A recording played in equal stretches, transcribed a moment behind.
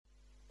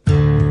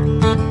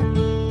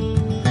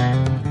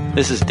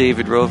This is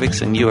David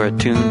Rovics, and you are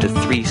tuned to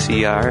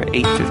 3CR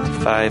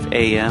 8:55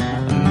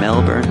 AM,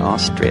 Melbourne,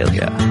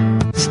 Australia.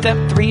 Step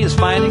 3 is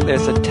finding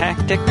there's a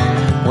tactic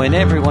when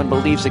everyone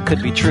believes it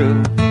could be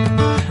true.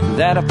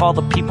 That if all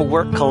the people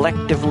work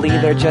collectively,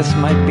 there just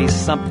might be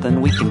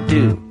something we can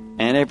do,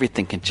 and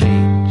everything can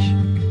change.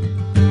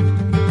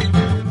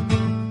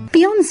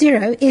 Beyond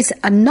Zero is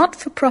a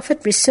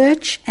not-for-profit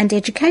research and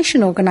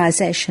education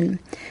organisation.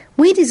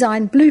 We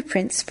design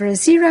blueprints for a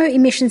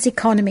zero-emissions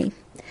economy.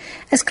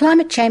 As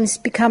climate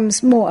change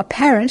becomes more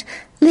apparent,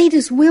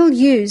 leaders will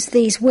use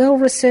these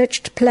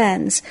well-researched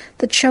plans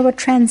that show a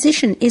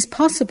transition is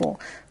possible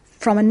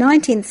from a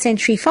 19th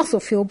century fossil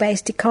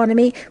fuel-based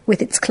economy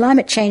with its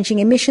climate-changing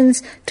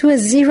emissions to a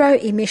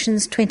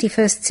zero-emissions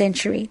 21st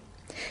century.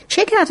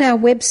 Check out our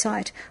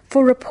website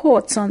for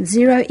reports on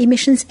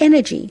zero-emissions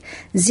energy,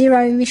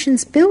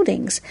 zero-emissions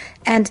buildings,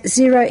 and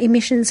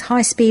zero-emissions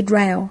high-speed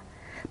rail.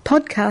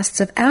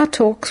 Podcasts of our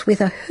talks with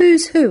a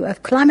who's who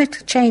of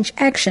climate change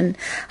action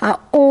are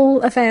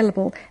all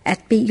available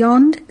at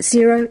Beyond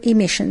Zero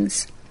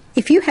Emissions.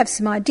 If you have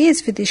some ideas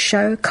for this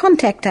show,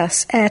 contact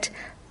us at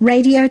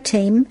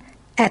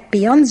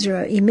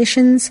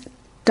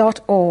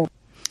radioteam@beyondzeroemissions.org.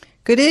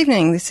 Good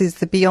evening. This is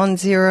the Beyond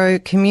Zero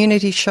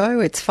Community Show.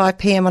 It's 5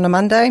 p.m. on a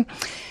Monday.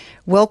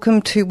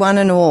 Welcome to one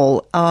and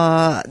all.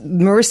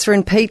 Marissa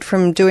and Pete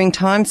from Doing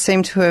Time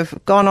seem to have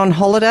gone on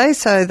holiday,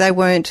 so they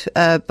weren't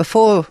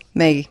before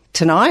me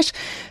tonight.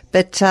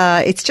 But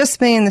it's just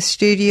me in the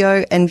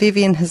studio, and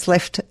Vivian has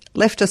left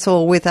us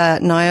all with a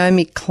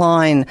Naomi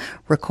Klein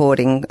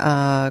recording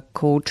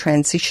called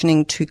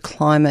Transitioning to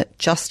Climate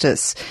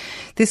Justice.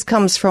 This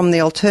comes from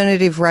the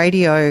Alternative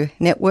Radio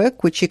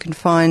Network, which you can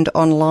find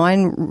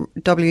online,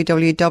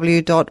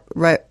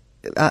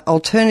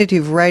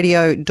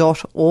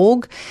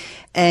 www.alternativeradio.org.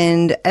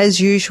 And as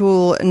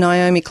usual,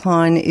 Naomi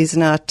Klein is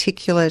an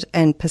articulate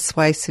and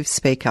persuasive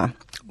speaker.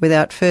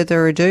 Without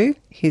further ado,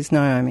 here's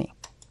Naomi.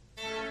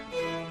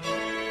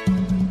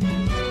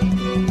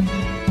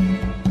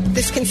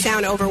 This can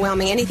sound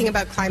overwhelming. Anything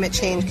about climate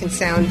change can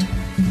sound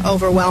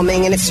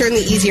overwhelming, and it's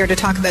certainly easier to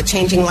talk about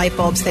changing light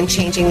bulbs than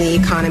changing the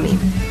economy.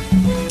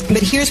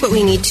 But here's what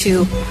we need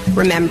to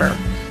remember.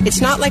 It's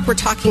not like we're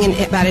talking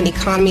about an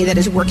economy that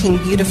is working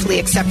beautifully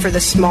except for the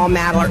small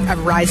matter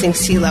of rising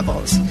sea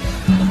levels.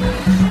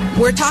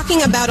 We're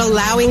talking about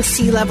allowing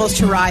sea levels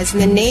to rise in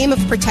the name of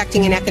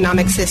protecting an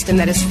economic system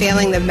that is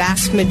failing the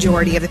vast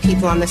majority of the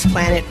people on this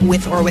planet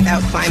with or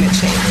without climate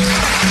change.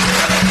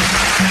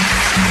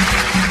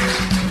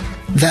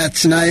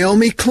 That's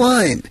Naomi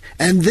Klein,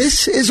 and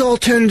this is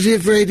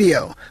Alternative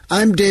Radio.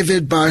 I'm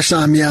David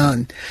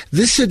Barsamian.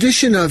 This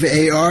edition of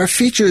AR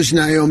features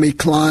Naomi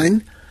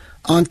Klein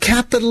on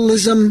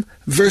capitalism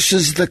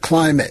versus the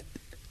climate.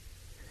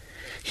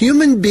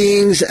 Human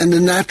beings and the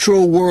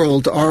natural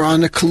world are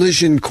on a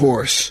collision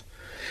course.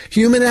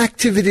 Human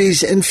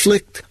activities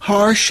inflict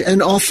harsh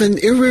and often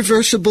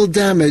irreversible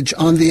damage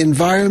on the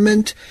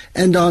environment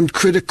and on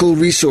critical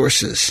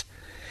resources.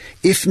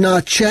 If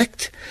not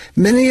checked,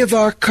 many of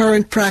our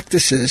current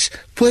practices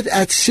put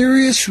at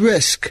serious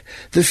risk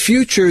the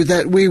future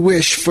that we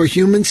wish for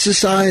human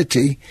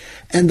society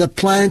and the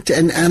plant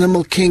and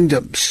animal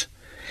kingdoms,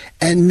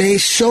 and may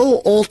so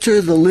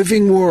alter the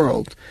living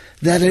world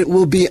that it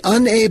will be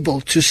unable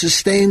to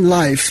sustain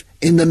life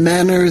in the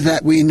manner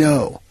that we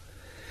know.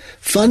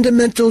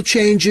 Fundamental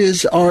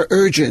changes are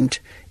urgent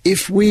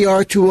if we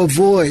are to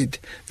avoid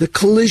the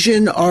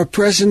collision our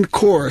present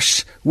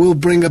course will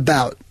bring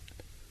about.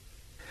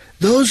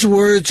 Those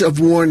words of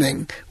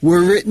warning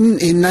were written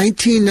in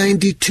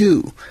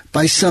 1992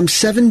 by some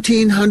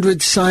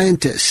 1,700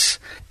 scientists,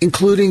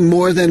 including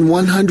more than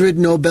 100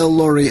 Nobel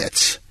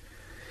laureates.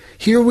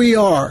 Here we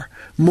are,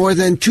 more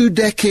than 2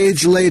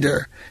 decades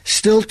later,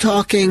 still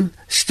talking,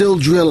 still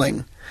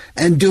drilling,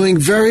 and doing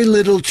very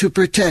little to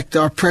protect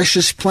our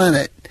precious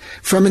planet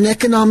from an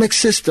economic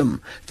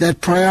system that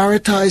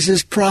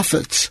prioritizes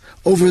profits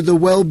over the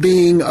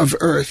well-being of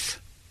Earth.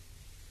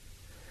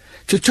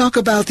 To talk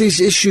about these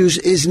issues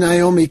is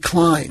Naomi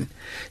Klein.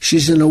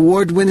 She's an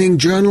award-winning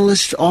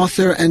journalist,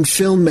 author, and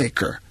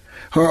filmmaker.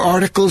 Her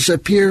articles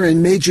appear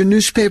in major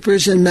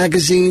newspapers and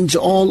magazines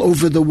all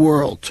over the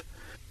world.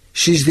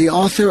 She's the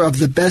author of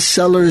the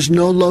bestsellers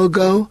No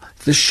Logo,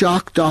 The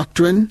Shock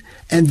Doctrine,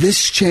 and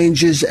This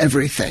Changes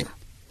Everything.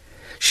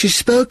 She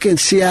spoke in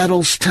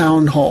Seattle's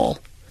Town Hall.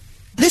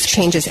 This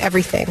changes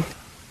everything.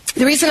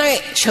 The reason I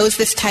chose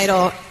this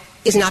title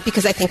is not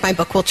because I think my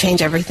book will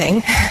change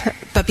everything,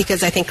 but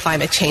because I think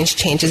climate change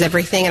changes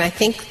everything, and I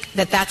think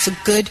that that's a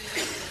good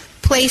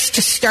place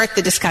to start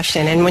the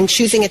discussion. And when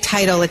choosing a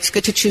title, it's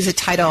good to choose a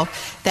title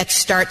that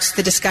starts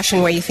the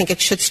discussion where you think it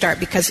should start,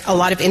 because a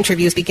lot of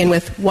interviews begin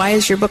with, why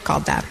is your book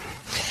called that?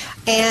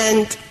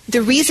 And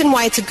the reason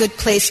why it's a good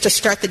place to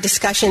start the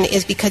discussion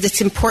is because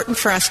it's important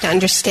for us to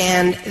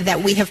understand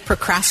that we have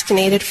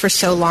procrastinated for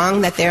so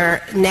long that there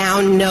are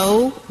now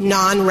no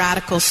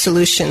non-radical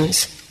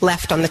solutions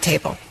left on the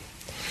table.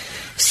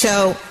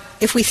 So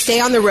if we stay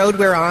on the road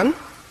we're on,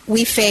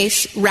 we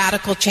face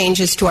radical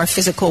changes to our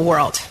physical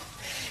world.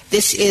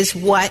 This is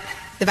what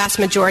the vast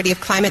majority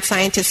of climate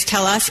scientists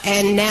tell us,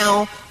 and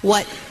now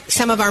what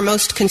some of our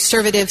most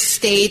conservative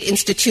state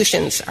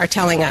institutions are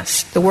telling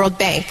us. The World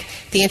Bank,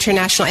 the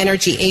International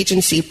Energy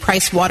Agency,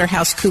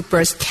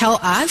 PricewaterhouseCoopers tell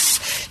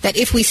us that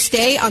if we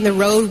stay on the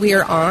road we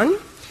are on,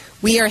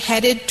 we are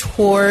headed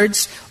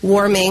towards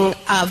warming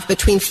of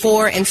between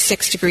 4 and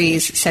 6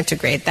 degrees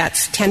centigrade.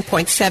 That's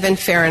 10.7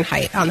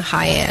 Fahrenheit on the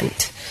high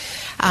end.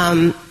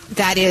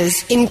 That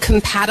is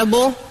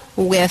incompatible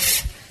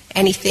with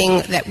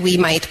anything that we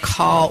might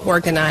call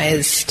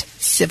organized,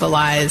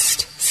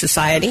 civilized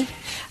society.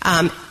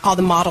 All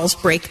the models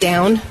break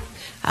down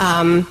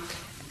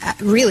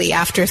really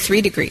after 3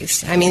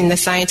 degrees. I mean, the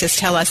scientists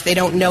tell us they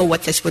don't know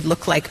what this would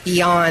look like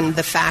beyond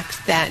the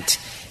fact that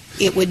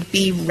it would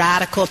be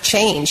radical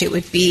change. It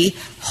would be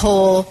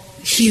whole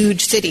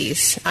huge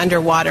cities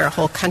underwater,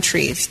 whole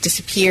countries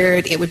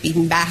disappeared. It would be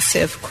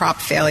massive crop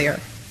failure.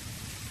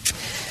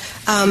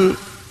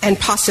 And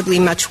possibly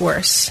much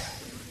worse.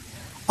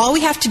 All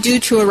we have to do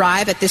to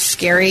arrive at this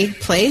scary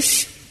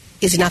place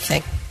is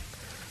nothing.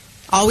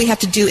 All we have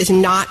to do is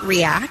not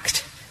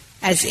react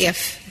as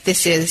if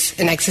this is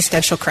an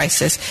existential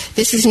crisis.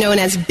 This is known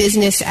as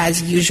business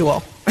as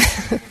usual.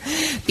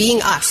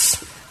 Being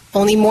us,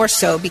 only more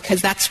so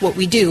because that's what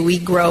we do. We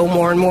grow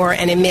more and more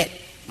and emit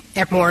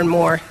more and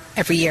more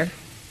every year.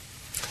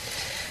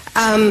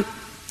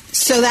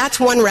 So that's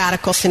one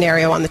radical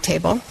scenario on the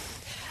table.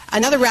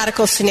 Another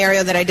radical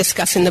scenario that I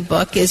discuss in the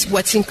book is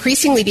what's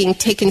increasingly being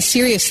taken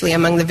seriously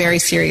among the very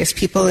serious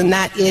people, and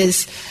that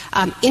is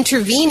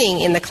intervening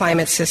in the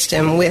climate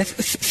system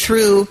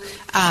through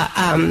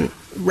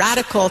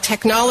radical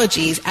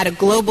technologies at a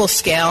global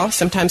scale,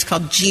 sometimes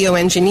called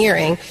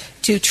geoengineering,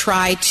 to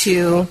try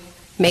to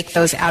make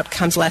those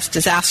outcomes less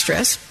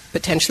disastrous,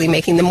 potentially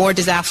making them more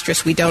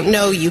disastrous. We don't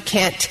know. You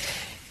can't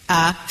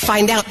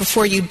find out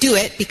before you do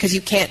it because you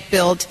can't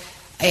build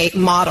a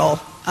model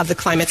of the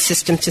climate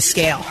system to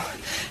scale.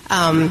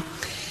 I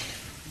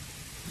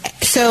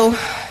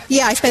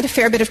spent a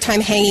fair bit of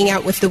time hanging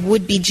out with the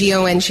would-be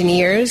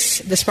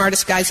geoengineers, the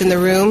smartest guys in the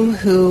room,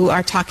 who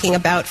are talking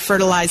about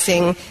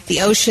fertilizing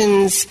the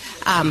oceans,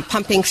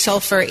 pumping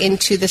sulfur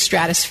into the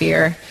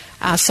stratosphere,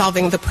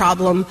 solving the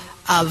problem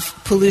of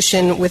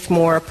pollution with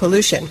more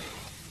pollution.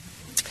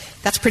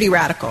 That's pretty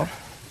radical,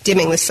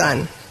 dimming the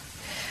sun.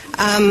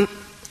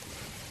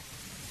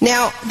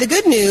 Now, the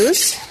good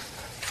news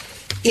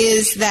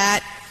is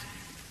that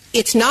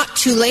it's not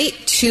too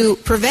late to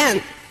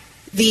prevent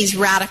these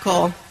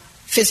radical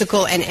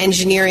physical and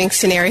engineering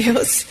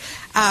scenarios.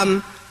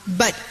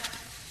 But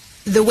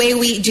the way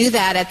we do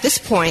that at this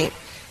point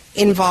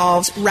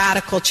involves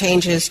radical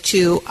changes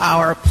to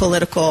our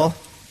political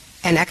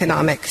and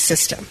economic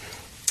system.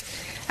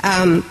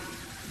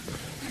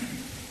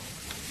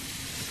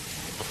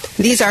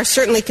 These are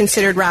certainly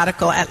considered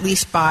radical, at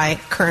least by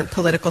current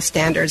political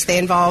standards. They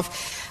involve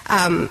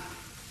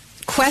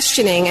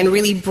questioning and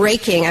really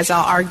breaking, as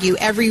I'll argue,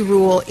 every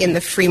rule in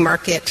the free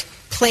market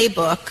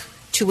playbook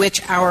to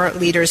which our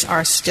leaders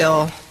are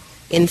still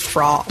in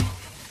thrall.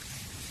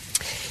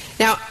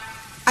 Now,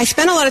 I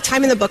spent a lot of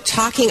time in the book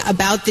talking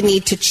about the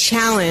need to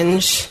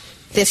challenge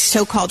this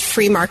so-called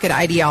free market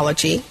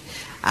ideology,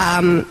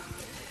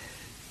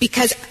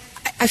 because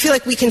I feel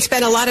like we can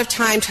spend a lot of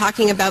time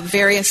talking about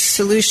various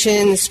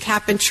solutions,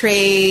 cap and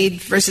trade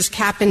versus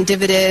cap and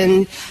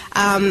dividend,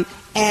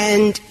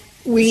 and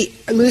we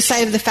lose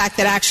sight of the fact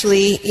that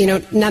actually,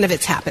 none of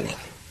it's happening,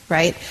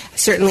 right?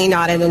 Certainly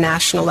not at a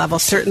national level,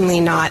 certainly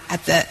not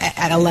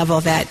at a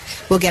level that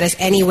will get us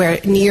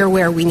anywhere near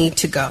where we need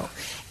to go.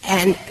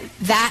 And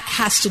that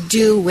has to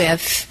do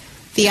with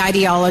the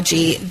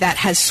ideology that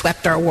has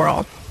swept our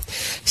world.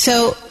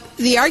 So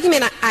the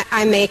argument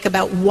I make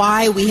about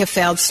why we have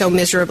failed so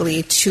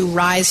miserably to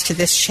rise to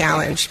this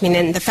challenge,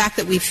 and the fact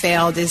that we've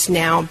failed is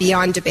now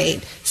beyond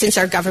debate. Since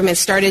our government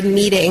started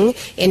meeting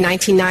in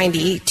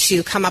 1990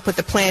 to come up with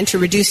a plan to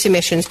reduce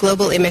emissions,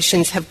 global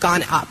emissions have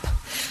gone up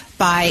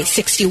by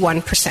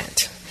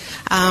 61%.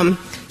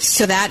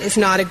 So that is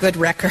not a good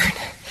record.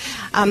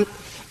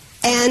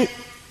 And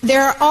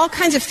there are all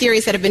kinds of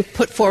theories that have been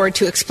put forward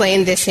to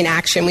explain this in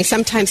action. We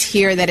sometimes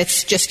hear that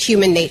it's just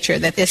human nature,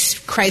 that this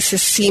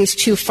crisis seems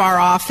too far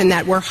off and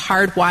that we're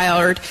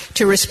hardwired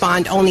to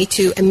respond only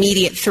to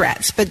immediate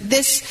threats. But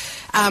this,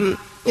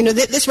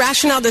 this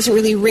rationale doesn't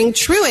really ring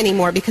true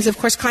anymore because, of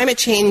course, climate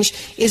change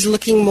is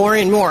looking more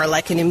and more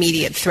like an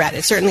immediate threat.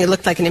 It certainly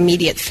looked like an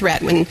immediate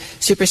threat when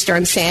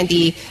Superstorm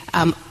Sandy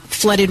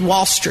flooded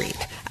Wall Street.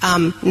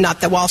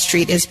 Not that Wall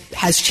Street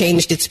has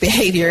changed its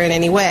behavior in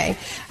any way.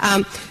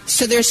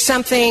 So there's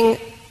something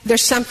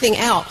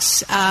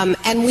else.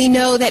 And we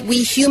know that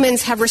we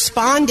humans have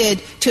responded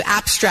to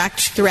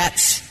abstract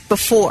threats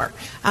before,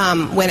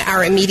 when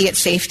our immediate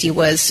safety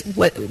was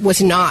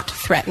not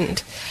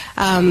threatened.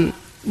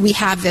 We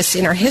have this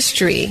in our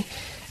history.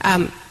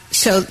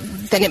 So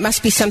then it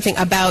must be something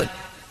about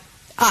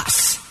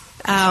us.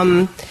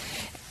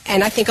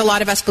 And I think a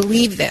lot of us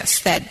believe this,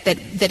 that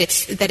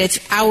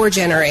it's our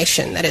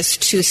generation that is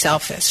too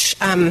selfish.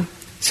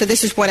 So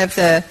this is one of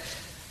the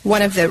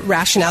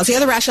rationales. The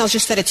other rationale is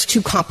just that it's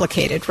too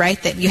complicated,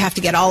 right? That you have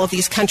to get all of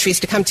these countries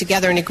to come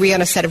together and agree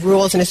on a set of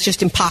rules, and it's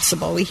just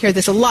impossible. We hear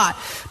this a lot.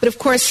 But of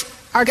course,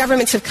 our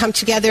governments have come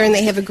together and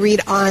they have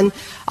agreed on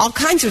all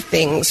kinds of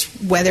things,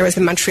 whether it's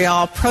the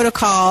Montreal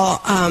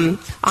Protocol, on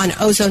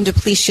ozone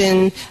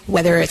depletion,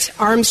 whether it's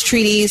arms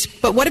treaties.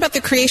 But what about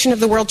the creation of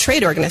the World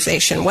Trade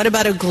Organization? What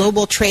about a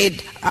global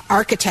trade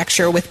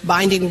architecture with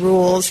binding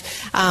rules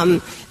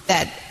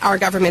that our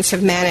governments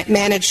have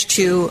managed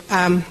to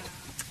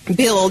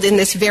build in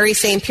this very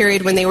same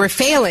period when they were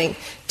failing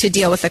to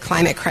deal with the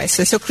climate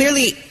crisis? So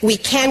clearly we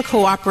can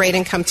cooperate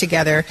and come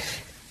together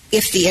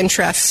if the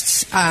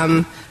interests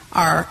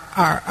are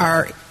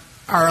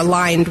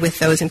aligned with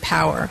those in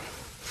power.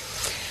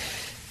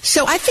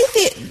 So I think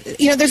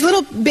that, there's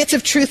little bits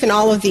of truth in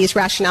all of these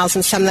rationales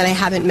and some that I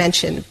haven't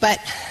mentioned. But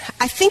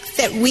I think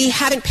that we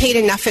haven't paid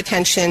enough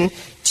attention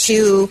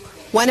to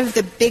one of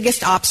the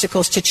biggest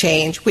obstacles to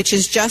change, which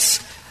is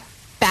just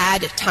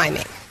bad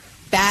timing,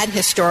 bad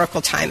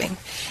historical timing.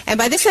 And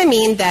by this I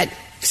mean that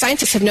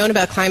scientists have known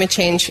about climate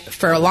change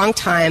for a long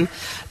time,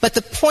 but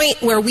the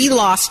point where we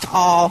lost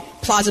all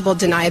plausible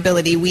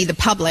deniability, we the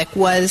public,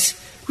 was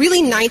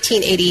really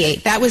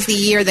 1988. That was the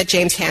year that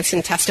James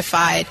Hansen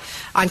testified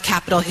on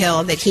Capitol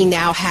Hill that he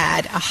now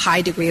had a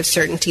high degree of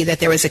certainty that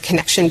there was a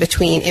connection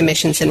between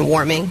emissions and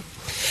warming.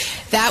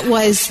 That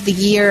was the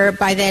year,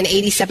 by then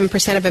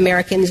 87% of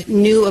Americans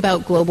knew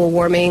about global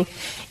warming.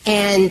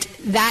 And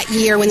that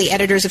year when the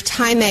editors of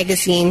Time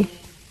magazine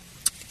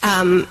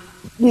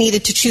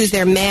needed to choose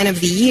their man of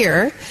the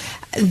year,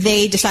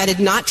 they decided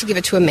not to give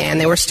it to a man.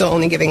 They were still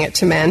only giving it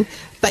to men.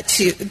 But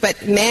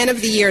man of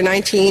the year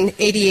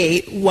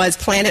 1988 was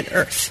Planet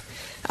Earth,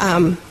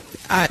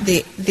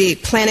 the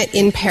planet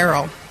in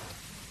peril.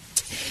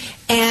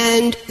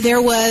 And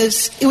it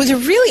was a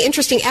really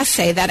interesting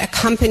essay that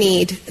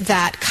accompanied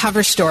that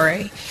cover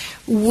story,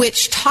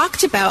 which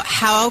talked about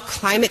how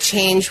climate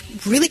change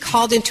really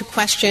called into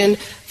question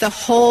the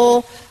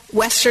whole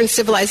Western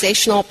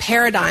civilizational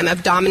paradigm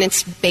of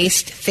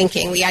dominance-based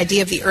thinking, the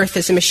idea of the Earth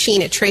as a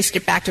machine. It traced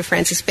it back to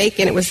Francis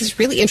Bacon. It was this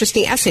really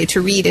interesting essay to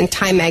read in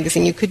Time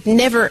magazine. You could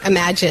never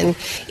imagine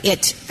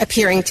it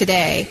appearing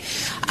today.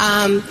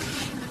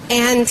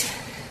 And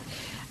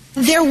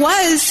there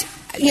was,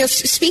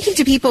 speaking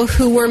to people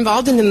who were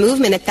involved in the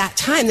movement at that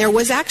time, there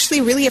was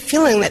actually really a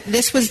feeling that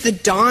this was the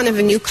dawn of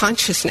a new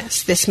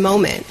consciousness, this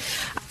moment.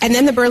 And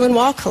then the Berlin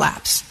Wall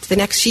collapsed the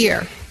next year,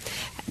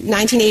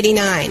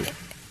 1989.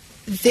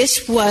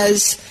 This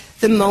was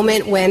the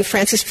moment when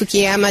Francis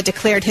Fukuyama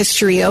declared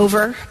history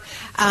over,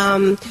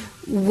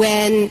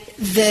 when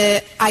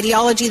the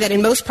ideology that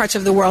in most parts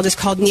of the world is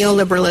called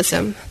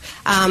neoliberalism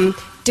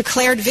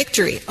declared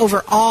victory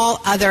over all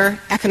other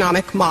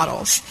economic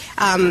models.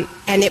 And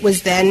it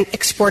was then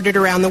exported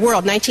around the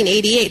world.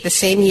 1988, the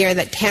same year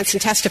that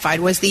Hansen testified,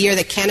 was the year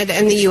that Canada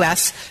and the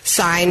U.S.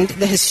 signed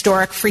the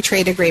historic free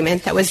trade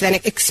agreement that was then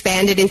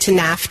expanded into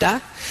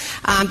NAFTA,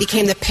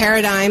 became the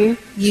paradigm,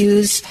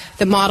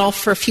 the model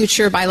for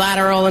future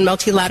bilateral and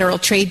multilateral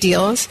trade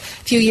deals. A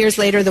few years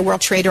later, the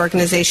World Trade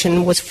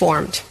Organization was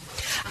formed.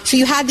 So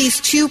you had these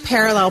two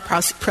parallel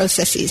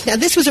processes. Now,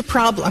 this was a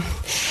problem.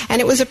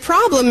 And it was a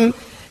problem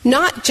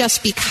not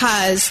just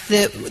because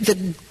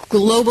the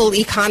global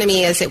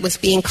economy, as it was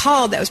being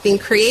called, that was being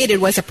created,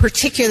 was a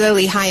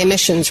particularly high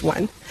emissions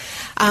one,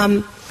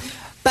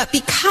 but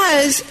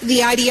because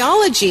the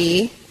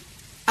ideology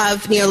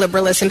of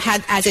neoliberalism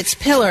had as its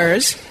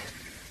pillars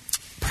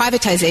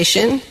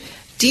privatization,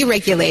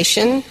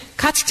 deregulation,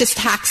 cuts to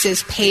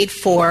taxes paid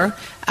for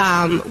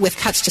with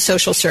cuts to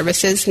social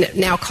services,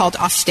 now called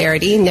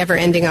austerity,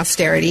 never-ending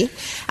austerity,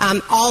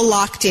 all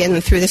locked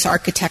in through this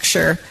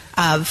architecture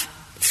of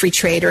free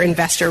trade or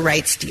investor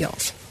rights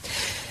deals.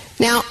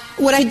 Now,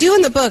 what I do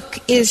in the book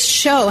is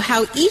show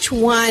how each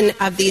one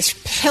of these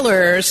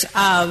pillars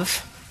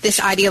of this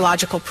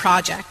ideological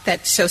project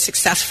that so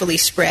successfully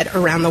spread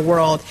around the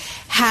world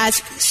has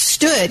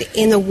stood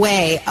in the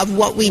way of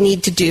what we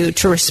need to do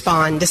to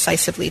respond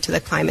decisively to the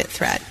climate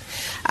threat.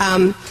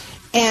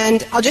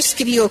 And I'll just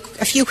give you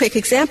a few quick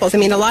examples. I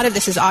mean, a lot of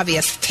this is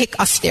obvious. Take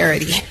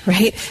austerity,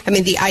 right? I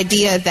mean, the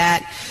idea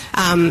that,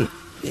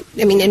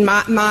 in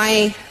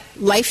my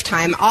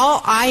lifetime,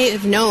 all I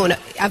have known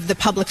of the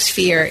public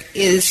sphere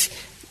is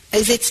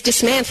its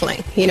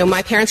dismantling.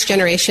 My parents'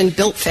 generation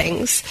built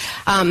things,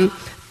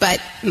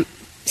 but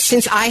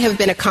since I have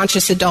been a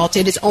conscious adult,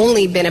 it has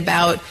only been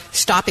about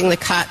stopping the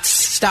cuts,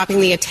 stopping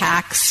the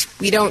attacks.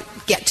 We don't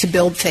get to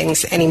build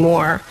things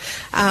anymore.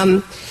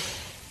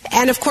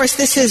 And of course,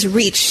 this has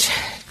reached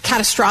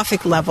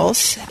catastrophic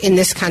levels in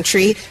this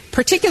country,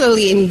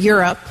 particularly in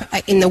Europe,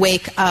 in the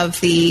wake of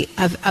the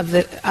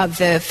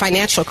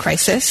financial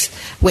crisis,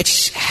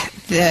 which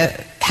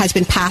has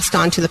been passed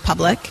on to the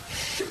public.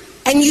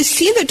 And you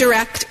see the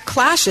direct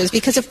clashes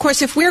because, of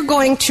course, if we're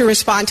going to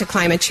respond to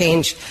climate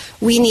change,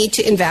 we need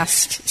to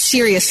invest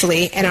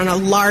seriously and on a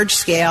large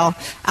scale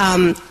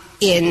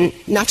in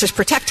not just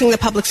protecting the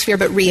public sphere,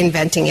 but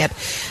reinventing it.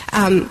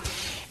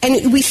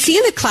 And we see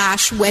the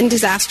clash when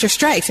disaster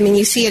strikes. I mean,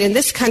 you see it in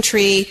this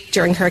country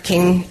during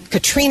Hurricane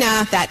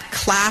Katrina, that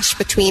clash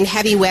between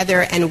heavy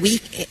weather and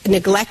weak,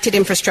 neglected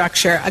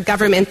infrastructure, a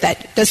government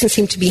that doesn't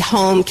seem to be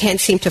home, can't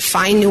seem to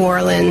find New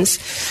Orleans.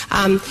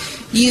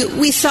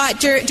 We saw it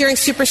during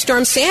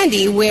Superstorm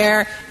Sandy,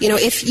 where,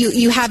 if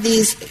you have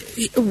these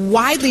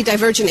widely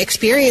divergent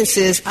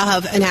experiences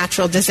of a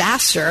natural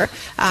disaster,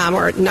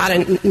 or not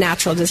a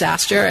natural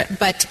disaster,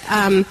 but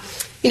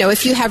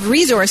if you have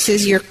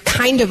resources, you're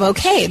kind of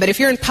okay. But if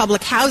you're in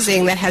public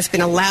housing that has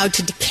been allowed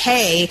to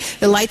decay,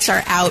 the lights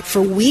are out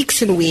for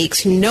weeks and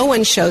weeks, no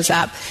one shows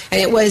up,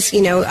 and it was,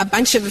 a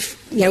bunch of,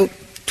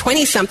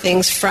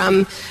 20-somethings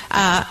from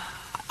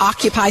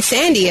Occupy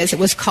Sandy, as it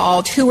was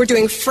called, who were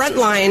doing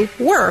frontline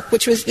work,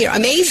 which was,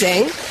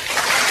 amazing.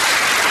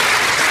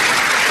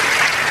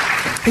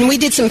 And we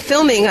did some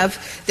filming of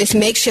this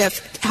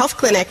makeshift health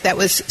clinic that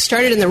was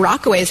started in the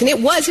Rockaways, and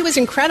it was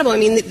incredible. I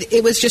mean,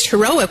 it was just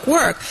heroic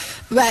work.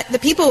 But the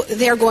people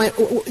there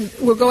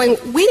were going,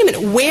 wait a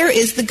minute, where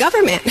is the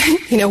government?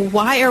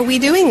 Why are we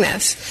doing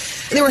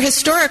this? There were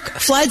historic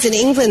floods in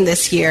England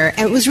this year,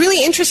 and it was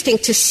really interesting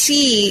to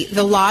see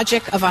the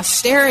logic of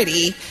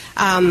austerity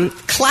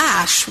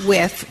clash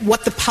with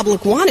what the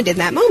public wanted in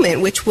that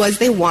moment, which was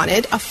they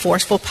wanted a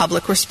forceful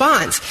public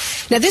response.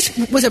 Now, this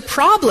was a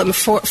problem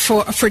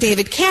for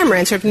David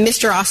Cameron, sort of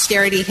Mr.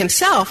 Austerity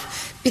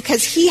himself,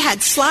 because he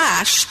had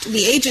slashed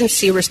the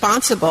agency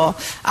responsible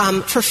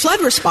for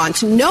flood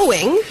response,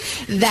 knowing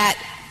that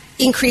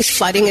increased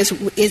flooding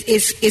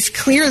is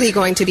clearly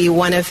going to be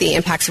one of the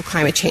impacts of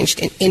climate change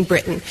in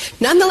Britain.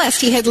 Nonetheless,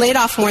 he had laid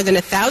off more than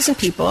 1,000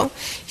 people,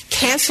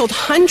 canceled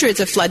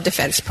hundreds of flood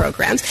defense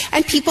programs,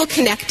 and people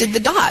connected the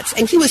dots.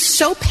 And he was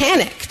so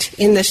panicked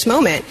in this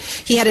moment.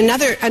 He had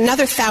another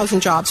 1,000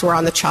 jobs were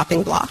on the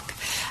chopping block.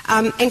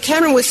 And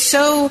Cameron was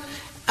so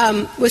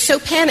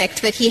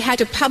panicked that he had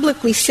to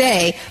publicly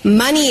say,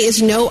 money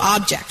is no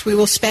object. We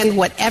will spend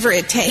whatever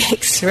it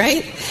takes,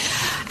 right?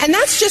 And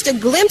that's just a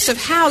glimpse of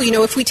how,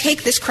 if we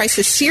take this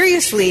crisis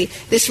seriously,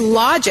 this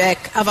logic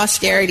of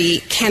austerity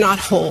cannot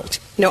hold.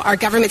 Our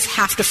governments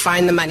have to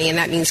find the money, and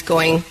that means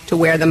going to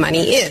where the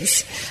money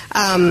is,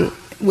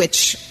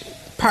 which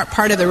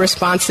part of the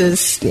response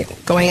is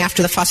going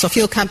after the fossil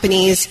fuel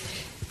companies,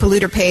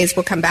 polluter pays,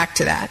 we'll come back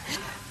to that.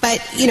 But,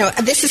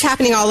 this is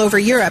happening all over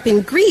Europe.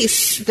 In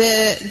Greece,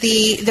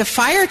 the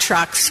fire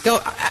trucks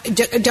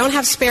don't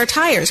have spare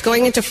tires.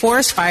 Going into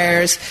forest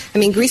fires,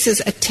 Greece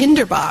is a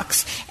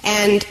tinderbox.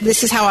 And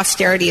this is how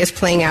austerity is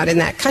playing out in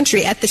that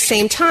country. At the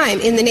same time,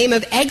 in the name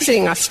of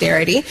exiting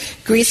austerity,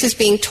 Greece is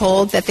being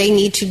told that they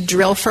need to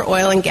drill for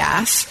oil and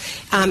gas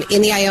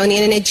in the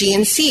Ionian and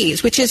Aegean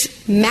Seas, which is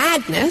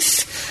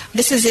madness.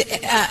 This is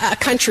a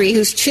country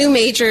whose two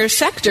major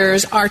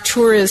sectors are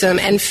tourism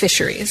and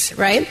fisheries,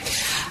 right?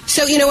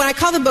 So, when I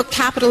call the book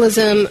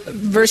Capitalism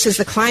versus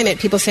the Climate,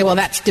 people say, well,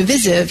 that's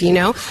divisive,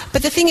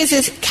 But the thing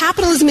is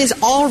capitalism is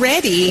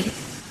already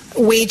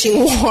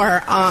waging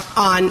war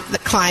on the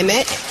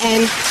climate.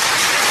 And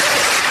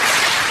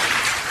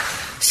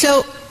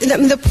so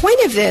the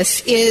point of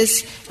this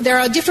is there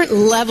are different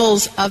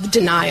levels of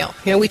denial.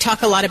 We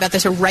talk a lot about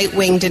this, a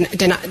right-wing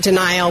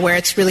denial where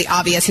it's really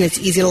obvious and it's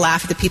easy to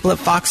laugh at the people at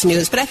Fox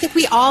News. But I think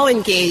we all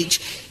engage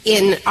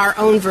in our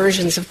own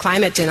versions of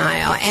climate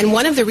denial. And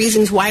one of the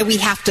reasons why we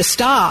have to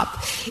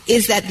stop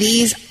is that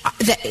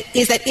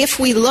if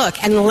we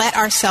look and let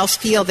ourselves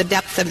feel the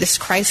depth of this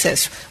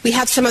crisis, we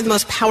have some of the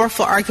most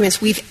powerful arguments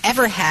we've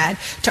ever had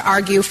to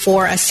argue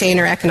for a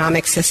saner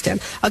economic system.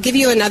 I'll give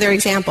you another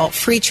example,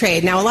 free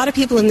trade. Now, a lot of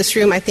people in this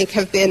room, I think,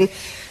 have been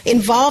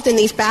involved in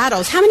these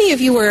battles. How many of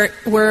you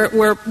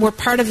were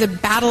part of the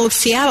Battle of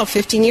Seattle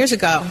 15 years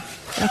ago?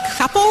 A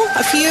couple?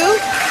 A few?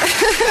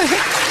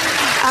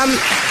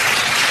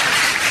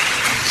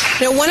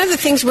 One of the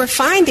things we're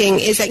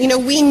finding is that,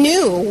 we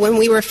knew when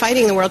we were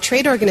fighting the World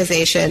Trade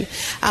Organization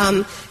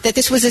that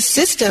this was a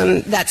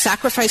system that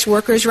sacrificed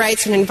workers'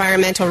 rights and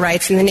environmental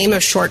rights in the name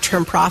of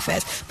short-term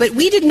profits. But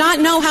we did not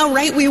know how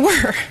right we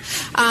were.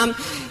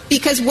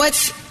 Because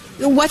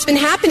what's been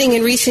happening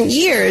in recent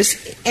years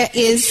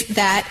is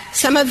that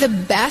some of the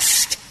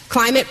best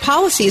climate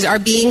policies are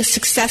being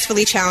successful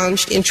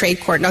challenged in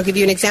trade court. And I'll give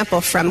you an example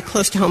from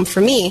close to home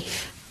for me.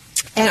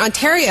 And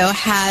Ontario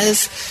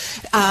has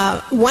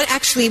had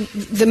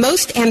the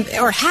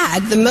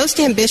most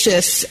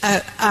ambitious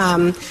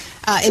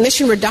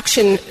emission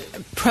reduction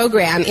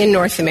program in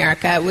North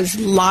America. It was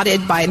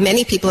lauded by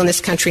many people in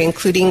this country,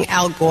 including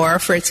Al Gore,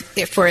 for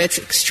its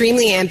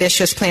extremely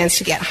ambitious plans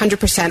to get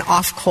 100%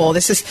 off coal.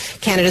 This is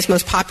Canada's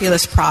most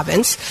populous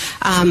province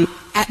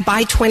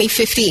by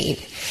 2015.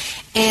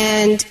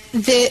 And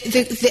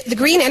the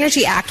Green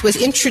Energy Act was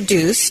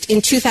introduced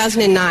in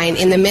 2009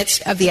 in the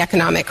midst of the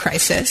economic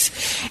crisis.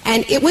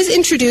 And it was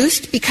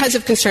introduced because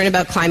of concern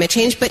about climate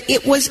change, but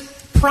it was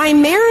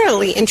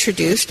primarily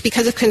introduced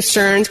because of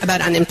concerns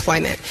about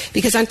unemployment.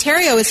 Because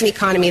Ontario is an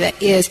economy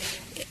that is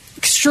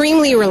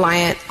extremely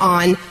reliant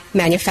on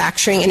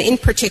manufacturing, and in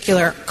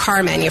particular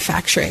car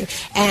manufacturing.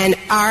 And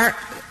our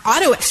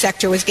auto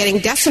sector was getting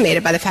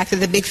decimated by the fact that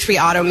the big three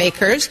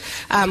automakers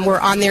were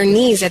on their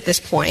knees at this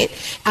point.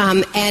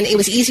 And it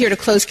was easier to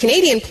close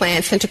Canadian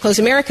plants than to close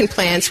American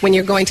plants when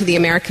you're going to the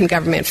American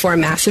government for a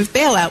massive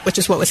bailout, which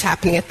is what was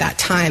happening at that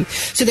time.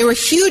 So there were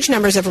huge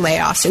numbers of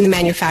layoffs in the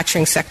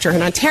manufacturing sector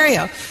in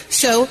Ontario.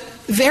 So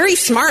very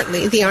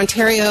smartly, the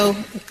Ontario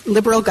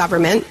Liberal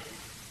government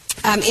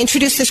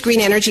introduced this green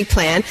energy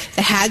plan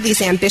that had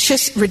these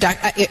ambitious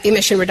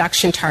emission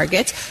reduction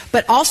targets,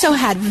 but also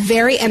had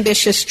very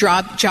ambitious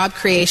job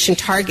creation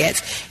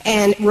targets,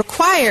 and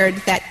required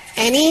that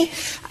any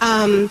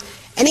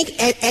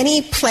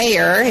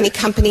player, any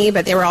company,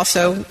 but there were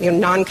also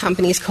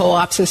non-companies,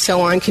 co-ops, and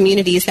so on,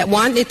 communities that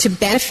wanted to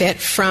benefit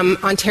from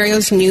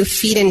Ontario's new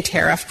feed-in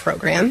tariff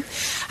program,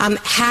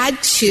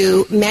 had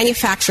to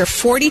manufacture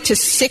 40 to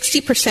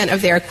 60%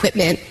 of their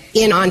equipment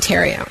in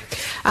Ontario.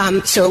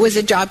 So it was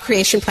a job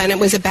creation plan. It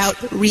was about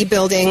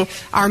rebuilding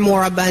our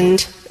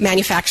moribund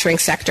manufacturing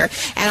sector.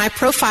 And I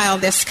profile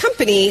this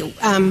company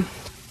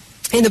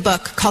in the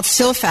book called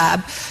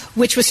Silfab,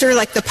 which was sort of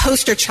like the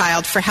poster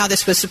child for how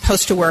this was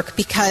supposed to work,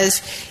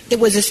 because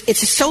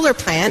it's a solar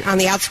plant on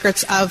the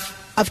outskirts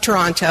of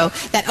Toronto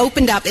that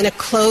opened up in a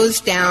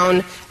closed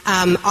down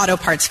auto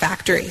parts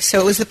factory.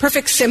 So it was the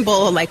perfect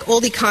symbol, like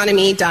old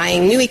economy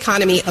dying, new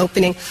economy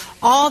opening.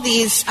 All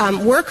these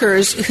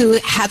workers who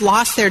had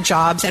lost their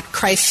jobs at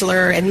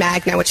Chrysler and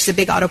Magna, which is a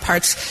big auto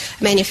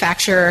parts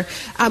manufacturer,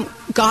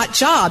 got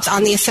jobs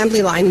on the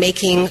assembly line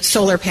making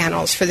solar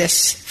panels for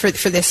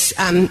this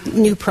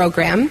new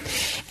program.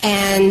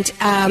 And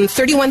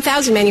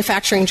 31,000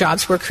 manufacturing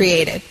jobs were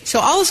created. So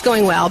all is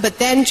going well, but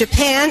then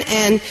Japan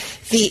and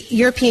the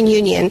European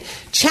Union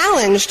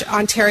challenged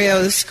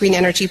Ontario's green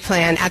energy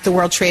plan at the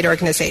World Trade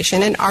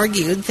Organization and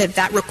argued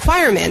that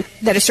requirement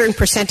that a certain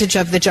percentage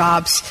of the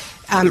jobs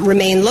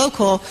remain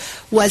local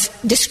was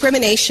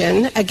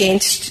discrimination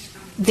against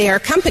their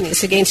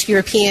companies, against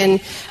European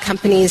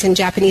companies and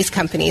Japanese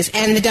companies.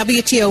 And the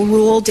WTO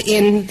ruled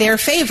in their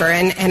favor,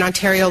 and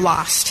Ontario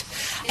lost.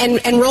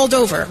 And rolled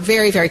over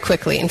very, very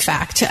quickly, in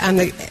fact,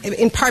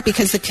 in part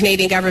because the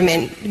Canadian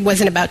government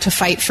wasn't about to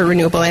fight for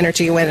renewable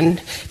energy when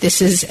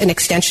this is an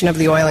extension of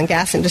the oil and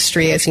gas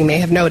industry, as you may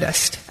have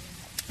noticed.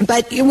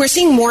 But we're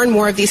seeing more and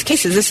more of these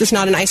cases. This is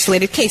not an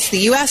isolated case. The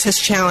U.S. has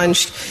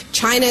challenged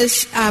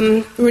China's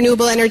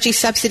renewable energy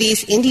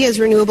subsidies, India's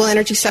renewable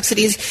energy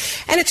subsidies,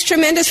 and it's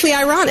tremendously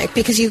ironic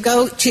because you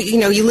go to,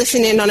 you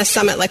listen in on a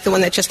summit like the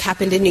one that just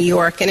happened in New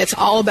York, and it's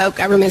all about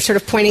governments sort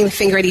of pointing the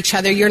finger at each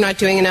other. You're not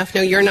doing enough.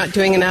 No, you're not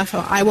doing enough.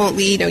 Oh, I won't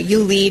lead. No,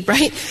 you lead,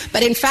 right?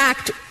 But in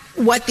fact,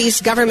 what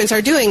these governments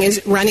are doing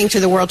is running to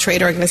the World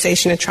Trade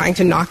Organization and trying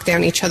to knock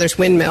down each other's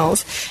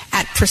windmills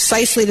at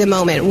precisely the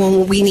moment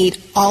when we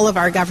need all of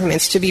our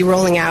governments to be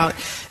rolling out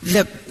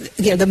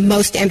the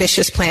most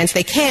ambitious plans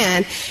they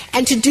can,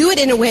 and to do it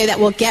in a way that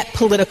will get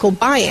political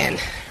buy-in.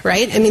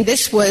 Right? I mean,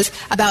 this was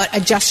about a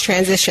just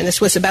transition.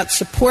 This was about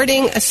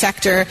supporting a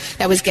sector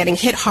that was getting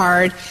hit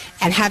hard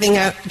and having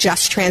a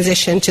just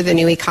transition to the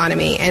new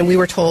economy. And we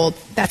were told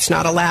that's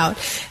not allowed.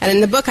 And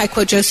in the book, I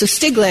quote Joseph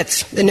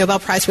Stiglitz, the Nobel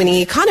Prize-winning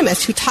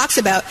economist, who talks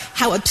about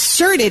how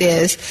absurd it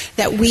is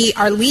that we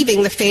are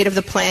leaving the fate of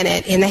the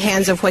planet in the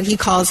hands of what he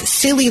calls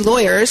silly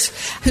lawyers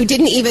who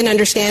didn't even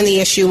understand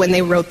the issue when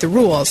they wrote the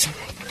rules.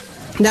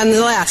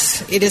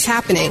 Nonetheless, it is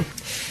happening.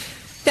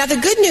 Now, the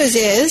good news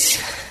is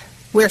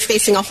we're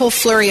facing a whole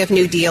flurry of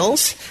new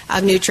deals,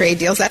 of new trade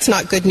deals. That's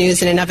not good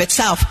news in and of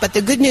itself. But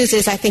the good news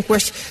is I think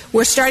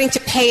we're starting to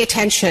pay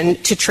attention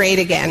to trade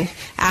again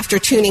after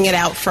tuning it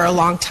out for a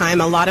long time.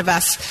 A lot of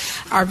us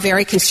are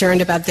very concerned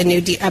about the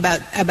new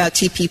about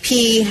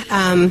TPP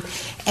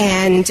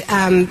and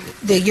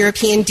the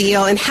European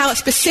deal, and how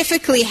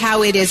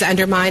it is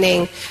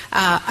undermining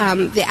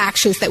the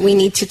actions that we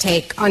need to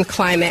take on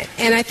climate.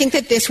 And I think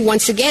that this,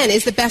 once again,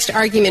 is the best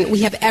argument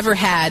we have ever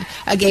had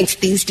against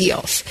these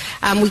deals.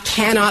 We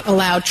cannot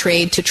allow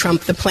trade to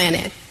trump the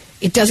planet.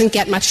 It doesn't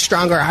get much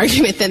stronger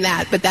argument than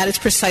that, but that is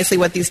precisely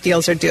what these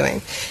deals are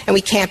doing. And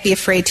we can't be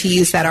afraid to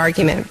use that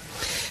argument.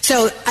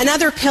 So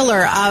another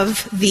pillar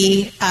of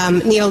the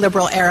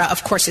neoliberal era,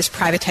 of course, is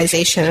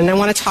privatization. And I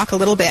want to talk a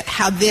little bit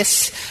how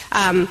this,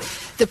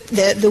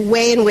 the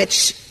way in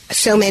which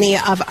so many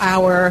of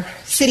our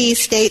cities,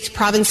 states,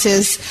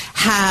 provinces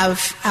have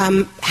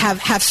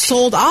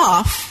sold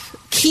off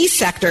key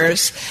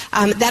sectors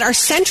that are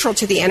central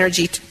to the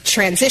energy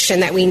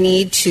transition that we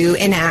need to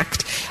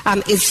enact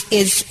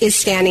is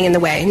standing in the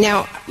way.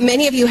 Now,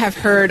 many of you have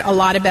heard a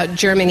lot about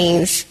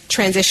Germany's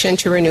transition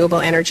to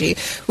renewable energy,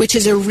 which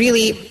is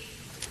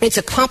it's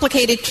a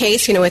complicated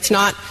case. It's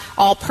not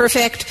all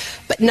perfect,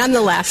 but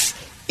nonetheless,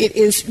 it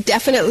is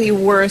definitely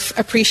worth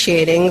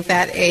appreciating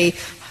that a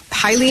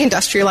highly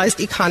industrialized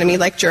economy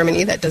like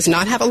Germany that does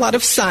not have a lot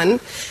of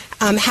sun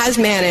has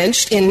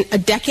managed in a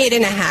decade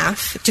and a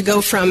half to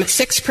go from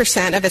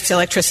 6% of its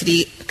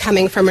electricity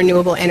coming from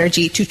renewable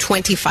energy to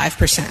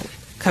 25%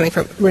 coming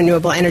from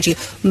renewable energy,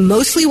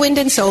 mostly wind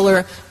and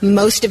solar,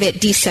 most of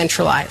it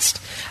decentralized.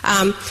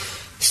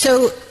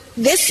 So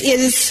this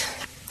is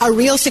a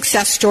real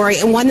success story,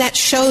 and one that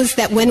shows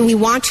that when we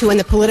want to and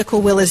the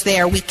political will is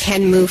there, we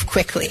can move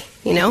quickly,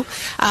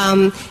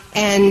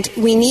 and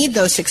we need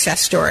those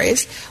success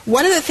stories.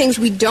 One of the things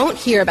we don't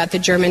hear about the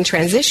German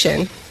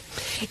transition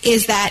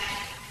is that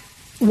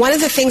one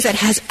of the things that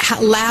has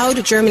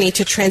allowed Germany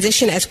to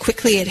transition as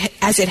quickly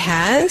as it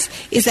has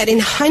is that in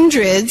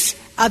hundreds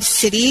of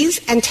cities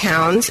and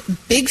towns,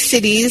 big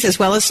cities as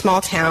well as small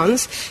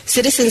towns,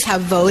 citizens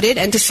have voted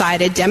and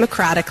decided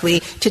democratically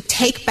to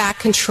take back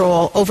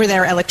control over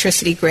their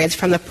electricity grids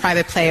from the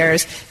private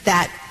players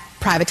that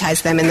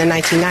privatized them in the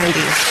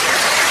 1990s.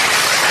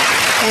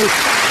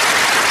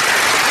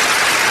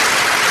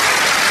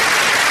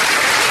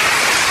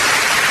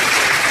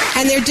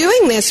 And they're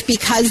doing this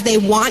because they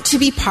want to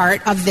be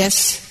part of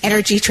this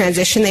energy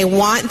transition. They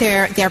want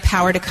their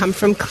power to come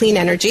from clean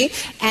energy,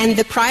 and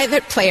the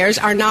private players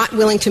are not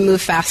willing to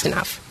move fast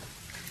enough.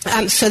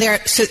 So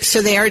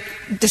they are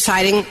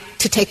deciding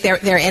to take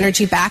their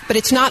energy back. But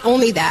it's not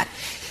only that;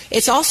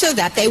 it's also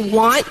that they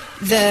want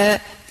the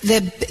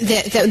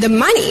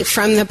money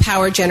from the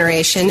power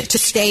generation to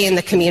stay in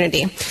the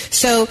community.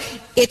 So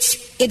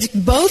it's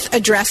both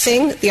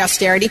addressing the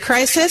austerity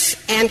crisis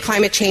and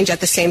climate change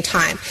at the same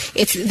time.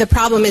 The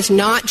problem is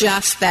not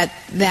just that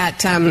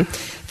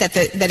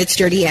it's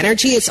dirty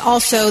energy. It's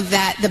also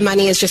that the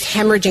money is just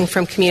hemorrhaging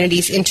from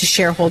communities into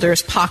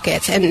shareholders'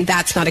 pockets, and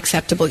that's not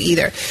acceptable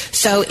either.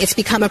 So it's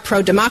become a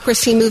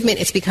pro-democracy movement,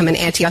 it's become an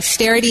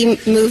anti-austerity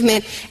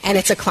movement, and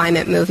it's a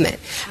climate movement.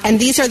 And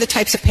these are the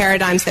types of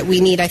paradigms that we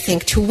need, I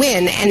think, to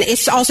win. And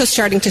it's also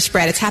starting to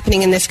spread. It's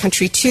happening in this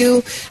country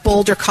too.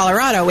 Boulder,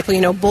 Colorado, with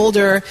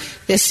Boulder,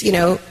 this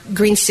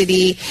green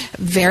city,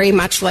 very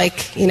much like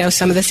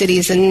some of the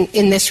cities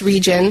in this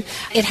region.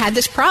 It had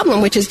this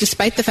problem, which is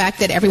despite the fact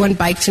that everyone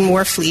biked and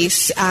wore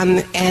fleece,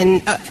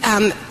 and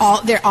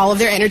all of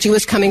their energy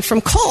was coming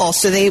from coal,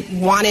 so they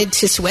wanted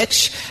to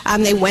switch.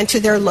 They went to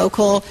their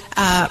local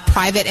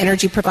private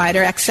energy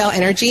provider, Xcel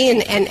Energy,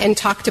 and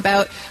talked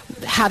about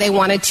how they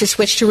wanted to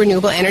switch to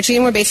renewable energy,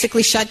 and were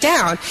basically shut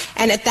down.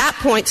 And at that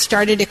point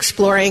started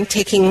exploring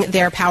taking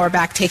their power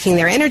back, taking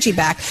their energy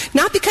back,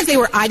 not because they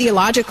were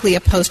ideologically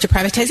opposed to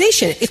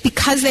privatization. It's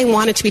because they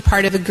wanted to be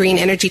part of a green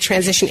energy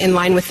transition in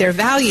line with their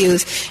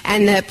values,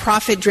 and the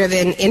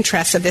profit-driven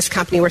interests of this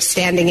company were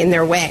standing in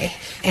their way,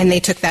 and they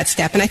took that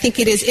step. And I think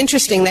it is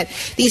interesting that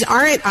these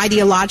aren't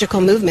ideological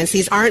movements.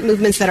 These aren't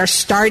movements that are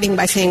starting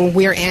by saying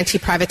we're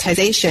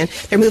anti-privatization.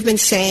 They're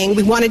movements saying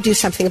we want to do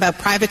something about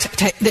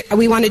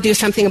we want to do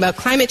something about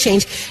climate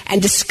change,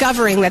 and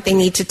discovering that they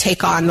need to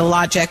take on the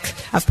logic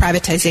of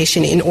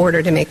privatization in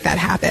order to make that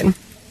happen.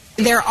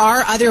 There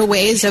are other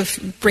ways of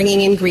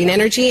bringing in green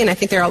energy, and I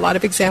think there are a lot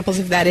of examples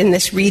of that in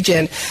this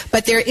region.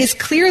 But there is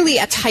clearly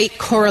a tight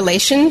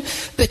correlation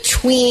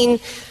between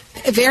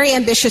very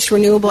ambitious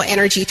renewable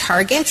energy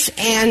targets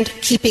and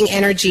keeping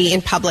energy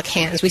in public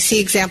hands. We see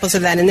examples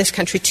of that in this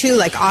country too,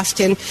 like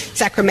Austin,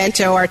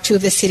 Sacramento are two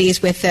of the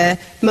cities with the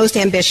most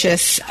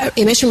ambitious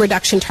emission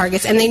reduction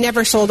targets, and they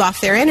never sold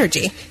off their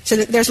energy. So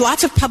there's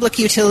lots of public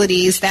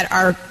utilities that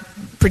are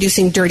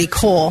producing dirty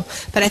coal.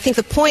 But I think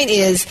the point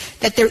is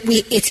that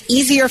it's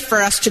easier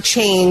for us to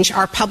change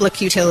our public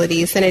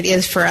utilities than it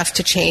is for us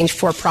to change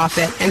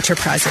for-profit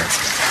enterprises.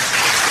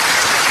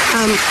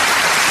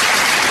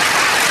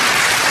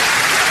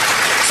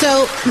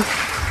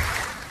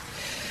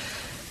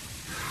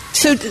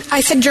 So I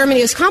said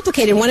Germany is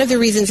complicated. One of the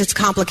reasons it's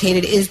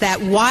complicated is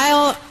that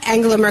while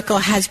Angela Merkel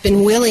has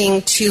been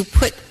willing to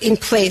put in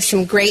place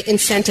some great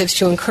incentives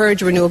to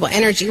encourage renewable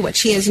energy, what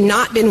she has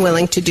not been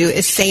willing to do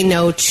is say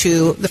no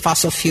to the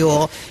fossil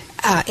fuel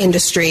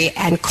industry,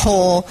 and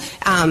coal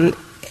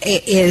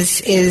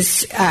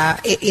is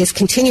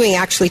continuing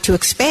actually to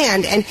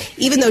expand. And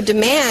even though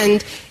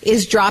demand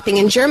is dropping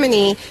in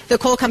Germany, the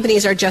coal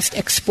companies are just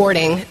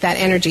exporting that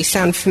energy.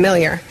 Sound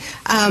familiar?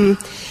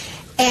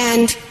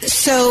 And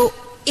so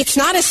it's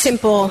not a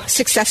simple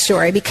success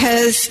story,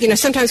 because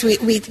sometimes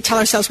we tell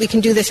ourselves we can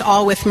do this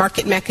all with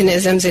market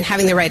mechanisms and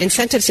having the right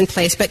incentives in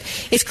place, but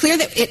it's clear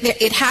that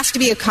it has to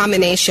be a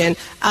combination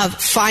of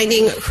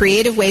finding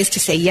creative ways to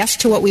say yes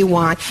to what we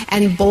want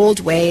and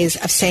bold ways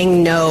of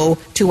saying no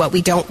to what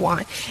we don't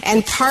want.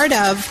 And part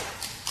of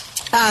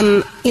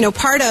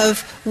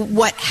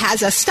what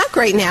has us stuck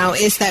right now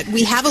is that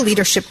we have a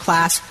leadership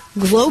class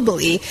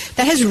globally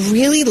that has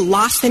really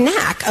lost the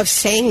knack of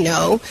saying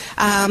no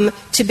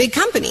to big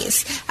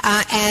companies,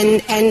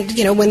 and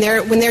when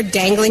they're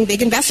dangling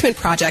big investment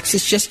projects,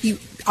 it's just you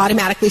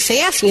automatically say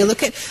yes. And you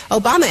look at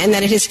Obama, and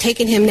that it has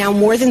taken him now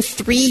more than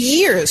 3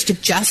 years to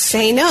just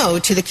say no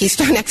to the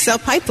Keystone XL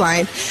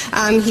pipeline.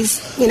 I'm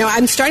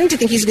starting to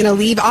think he's going to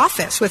leave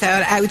office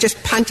without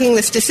just punting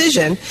this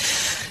decision.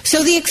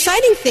 So the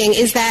exciting thing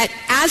is that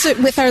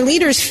with our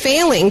leaders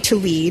failing to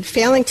lead,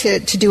 failing to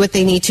do what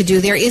they need to do,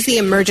 there is the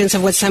emergence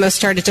of what some have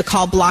started to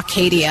call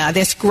blockadia,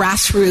 this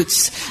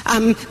grassroots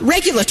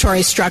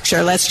regulatory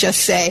structure, let's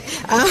just say,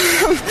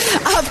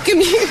 of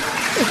community.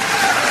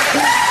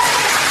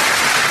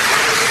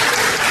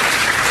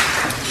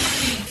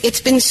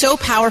 it's been so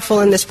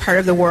powerful in this part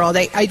of the world.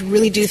 I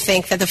really do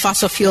think that the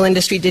fossil fuel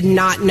industry did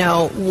not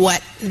know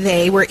what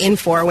they were in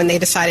for when they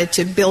decided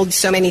to build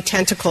so many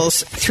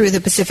tentacles through the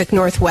Pacific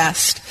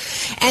Northwest.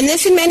 And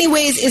this, in many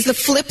ways, is the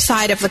flip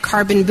side of the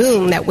carbon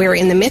boom that we're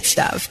in the midst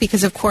of,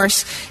 because, of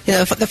course,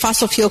 the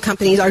fossil fuel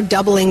companies are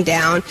doubling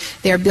down.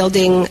 They're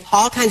building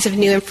all kinds of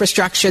new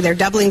infrastructure. They're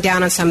doubling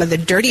down on some of the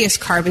dirtiest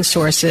carbon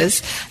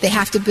sources. They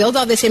have to build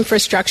all this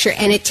infrastructure,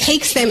 and it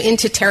takes them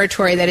into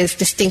territory that is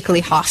distinctly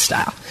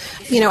hostile.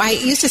 I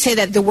used to say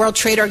that the World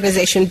Trade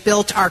Organization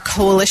built our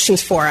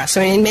coalitions for us.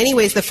 I mean, in many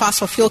ways, the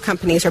fossil fuel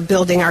companies are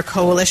building our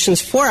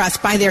coalitions for us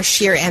by their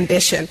sheer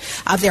ambition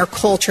of their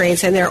coal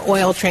trains and their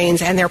oil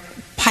trains and their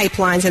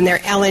pipelines and their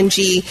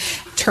LNG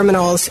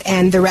terminals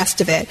and the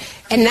rest of it.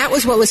 And that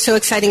was what was so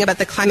exciting about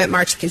the Climate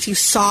March, because you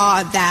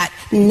saw that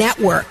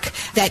network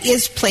that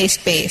is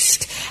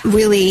place-based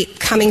really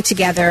coming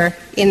together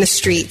in the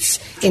streets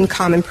in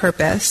common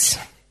purpose.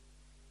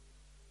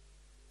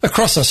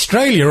 Across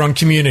Australia on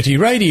Community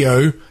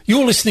Radio,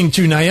 you're listening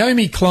to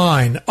Naomi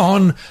Klein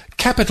on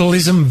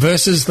Capitalism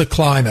versus the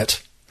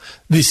Climate.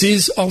 This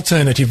is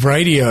Alternative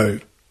Radio.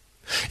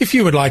 If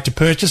you would like to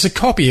purchase a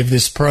copy of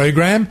this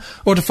program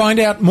or to find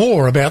out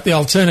more about the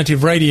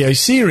Alternative Radio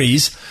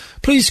series,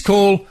 please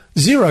call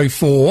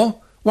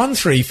 04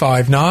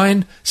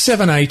 1359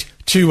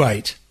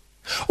 7828.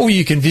 Or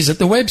you can visit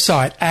the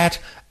website at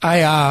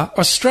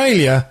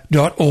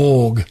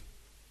araustralia.org.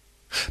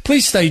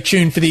 Please stay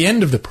tuned for the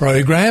end of the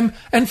program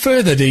and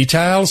further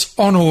details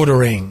on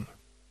ordering.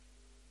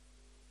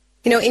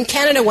 In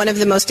Canada, one of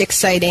the most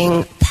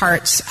exciting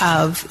parts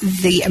of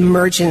the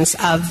emergence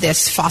of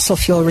this fossil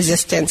fuel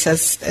resistance,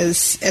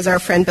 as our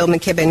friend Bill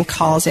McKibben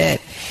calls it,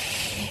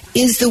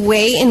 is the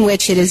way in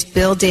which it is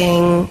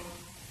building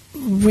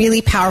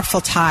really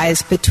powerful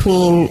ties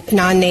between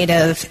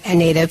non-native and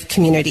native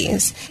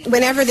communities.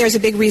 Whenever there's a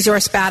big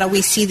resource battle,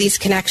 we see these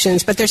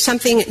connections, but there's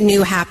something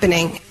new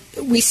happening.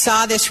 We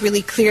saw this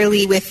really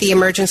clearly with the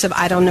emergence of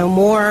Idle No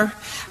More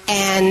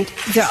and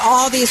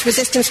all these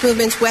resistance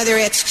movements, whether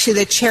it's to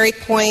the Cherry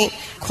Point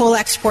coal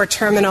export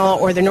terminal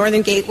or the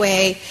Northern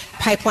Gateway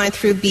pipeline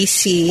through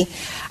BC.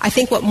 I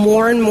think what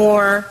more and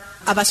more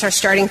of us are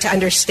starting to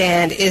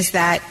understand is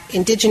that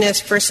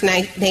Indigenous, First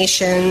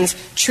Nations,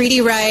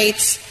 treaty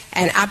rights,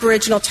 and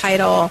Aboriginal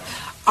title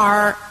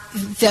are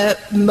the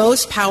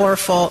most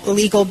powerful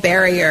legal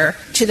barrier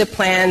to the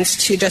plans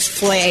to just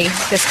flay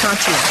this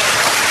continent.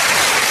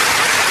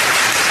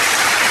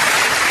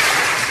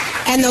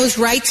 And those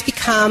rights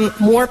become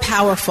more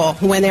powerful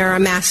when there are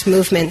mass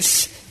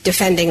movements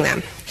defending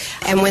them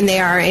and when they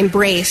are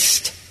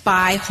embraced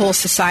by whole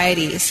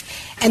societies.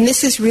 And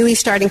this is really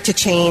starting to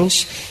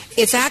change.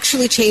 It's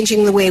actually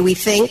changing the way we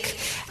think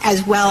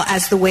as well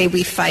as the way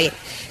we fight.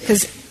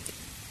 Because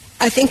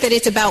I think that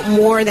it's about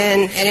more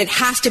than, and it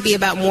has to be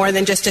about more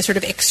than just a sort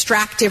of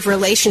extractive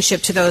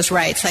relationship to those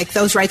rights. Like,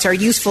 those rights are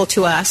useful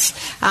to us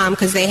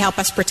because they help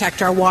us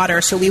protect our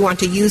water, so we want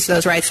to use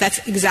those rights.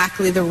 That's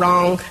exactly the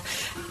wrong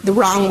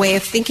way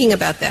of thinking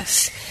about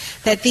this.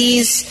 That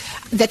these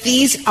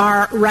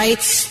are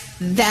rights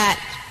that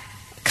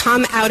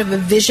come out of a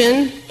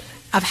vision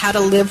of how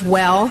to live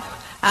well,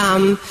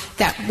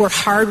 that were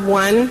hard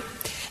won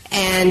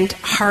and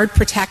hard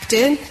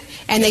protected,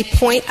 and they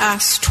point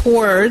us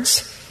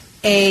towards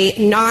a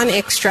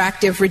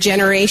non-extractive,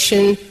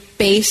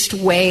 regeneration-based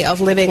way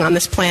of living on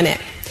this planet.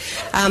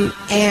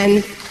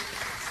 And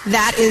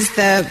that is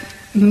the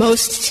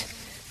most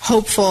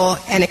hopeful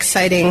and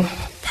exciting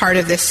part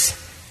of this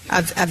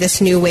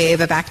new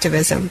wave of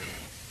activism.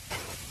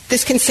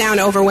 This can sound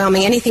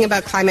overwhelming. Anything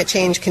about climate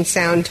change can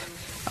sound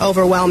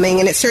overwhelming,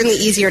 and it's certainly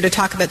easier to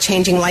talk about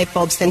changing light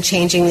bulbs than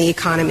changing the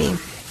economy.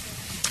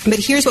 But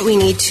here's what we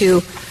need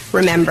to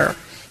remember.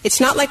 It's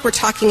not like we're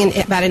talking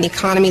about an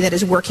economy that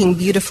is working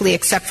beautifully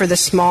except for the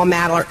small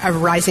matter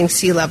of rising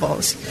sea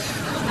levels.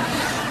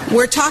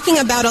 We're talking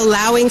about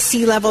allowing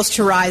sea levels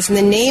to rise in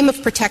the name of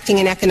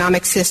protecting an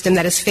economic system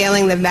that is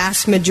failing the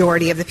vast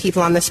majority of the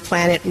people on this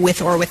planet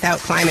with or without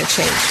climate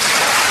change.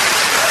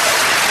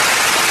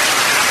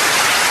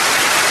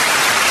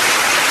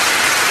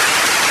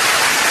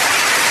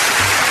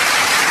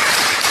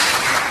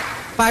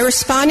 By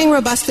responding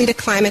robustly to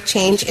climate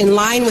change, in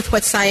line with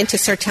what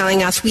scientists are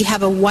telling us, we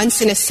have a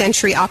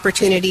once-in-a-century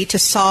opportunity to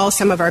solve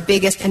some of our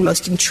biggest and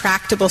most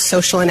intractable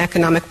social and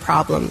economic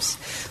problems.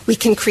 We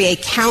can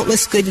create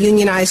countless good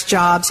unionized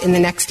jobs in the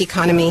next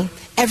economy.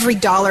 Every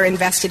dollar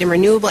invested in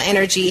renewable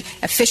energy,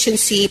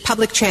 efficiency,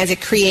 public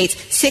transit creates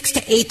 6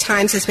 to 8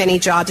 times as many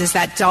jobs as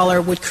that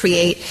dollar would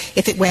create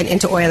if it went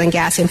into oil and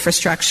gas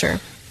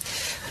infrastructure.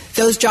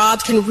 Those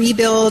jobs can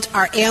rebuild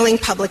our ailing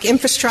public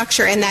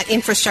infrastructure, and that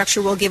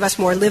infrastructure will give us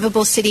more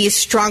livable cities,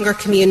 stronger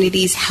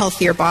communities,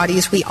 healthier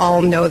bodies. We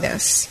all know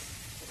this.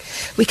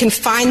 We can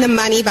find the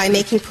money by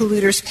making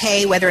polluters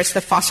pay, whether it's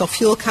the fossil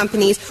fuel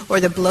companies or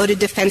the bloated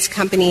defense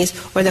companies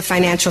or the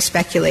financial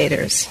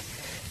speculators.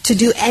 To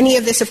do any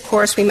of this, of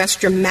course, we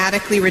must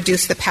dramatically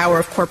reduce the power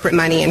of corporate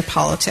money in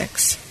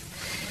politics.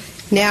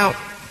 Now,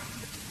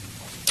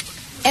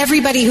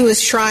 everybody who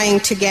is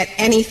trying to get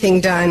anything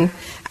done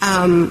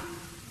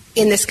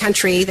in this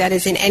country that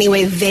is in any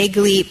way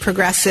vaguely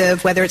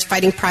progressive, whether it's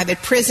fighting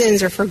private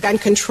prisons or for gun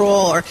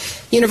control or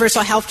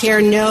universal health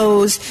care,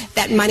 knows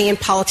that money in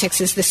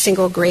politics is the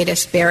single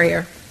greatest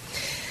barrier.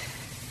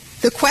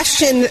 The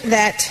question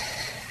that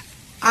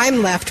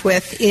I'm left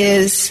with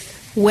is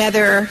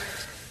whether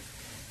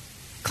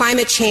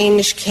climate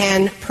change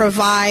can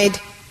provide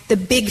the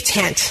big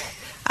tent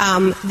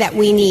that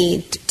we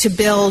need to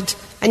build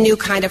a new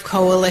kind of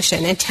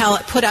coalition and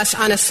put us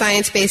on a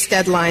science-based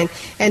deadline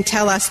and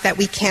tell us that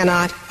we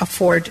cannot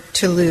afford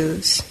to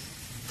lose.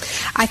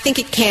 I think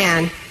it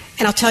can,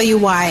 and I'll tell you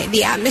why.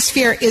 The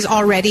atmosphere is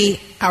already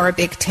our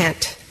big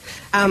tent.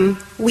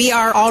 We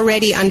are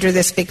already under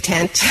this big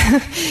tent,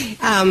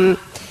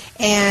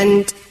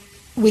 and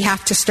we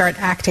have to start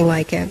acting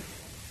like it.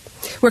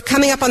 We're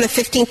coming up on the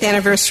 15th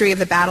anniversary of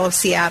the Battle of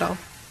Seattle,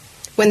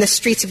 when the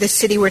streets of the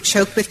city were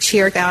choked with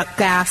tear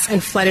gas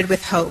and flooded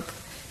with hope,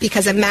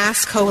 because a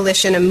mass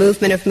coalition, a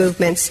movement of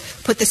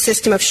movements, put the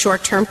system of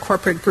short-term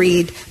corporate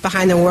greed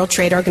behind the World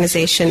Trade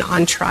Organization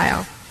on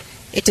trial.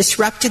 It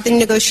disrupted the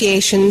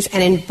negotiations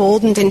and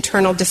emboldened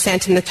internal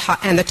dissent, and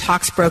the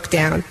talks broke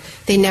down.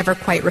 They never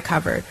quite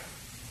recovered.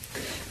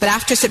 But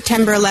after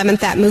September 11th,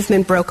 that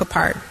movement broke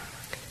apart.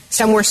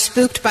 Some were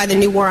spooked by the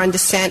new war on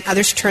dissent.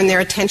 Others turned their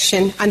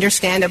attention,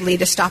 understandably,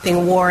 to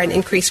stopping war and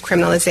increased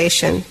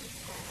criminalization.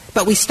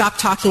 But we stopped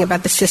talking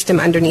about the system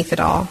underneath it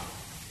all.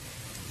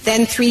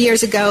 Then 3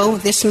 years ago,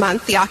 this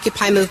month, the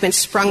Occupy movement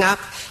sprung up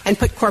and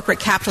put corporate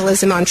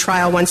capitalism on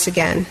trial once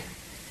again.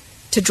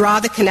 To draw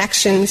the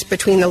connections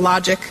between the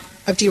logic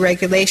of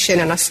deregulation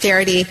and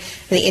austerity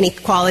and the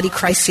inequality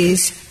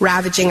crises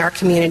ravaging our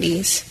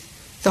communities,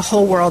 the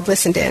whole world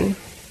listened in.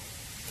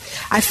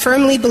 I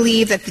firmly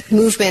believe that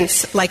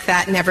movements like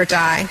that never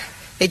die.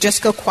 They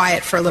just go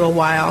quiet for a little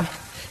while.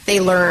 They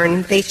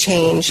learn, they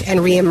change,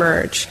 and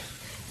reemerge.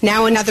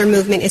 Now another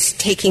movement is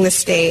taking the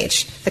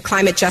stage, the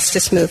climate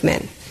justice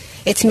movement.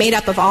 It's made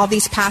up of all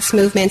these past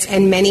movements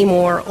and many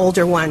more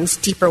older ones,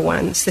 deeper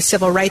ones. The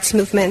civil rights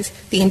movement,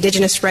 the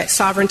indigenous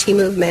sovereignty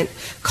movement,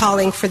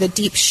 calling for the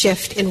deep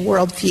shift in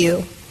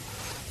worldview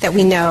that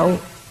we know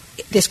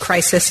this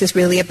crisis is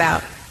really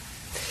about.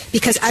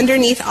 Because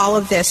underneath all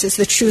of this is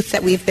the truth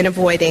that we've been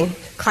avoiding.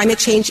 Climate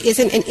change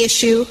isn't an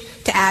issue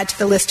to add to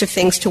the list of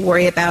things to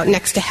worry about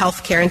next to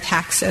health care and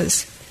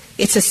taxes.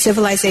 It's a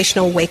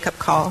civilizational wake-up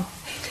call,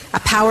 a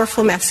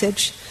powerful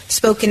message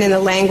spoken in the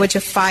language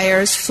of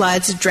fires,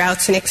 floods,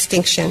 droughts, and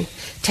extinction,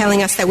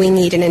 telling us that we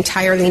need an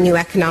entirely new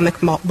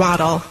economic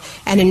model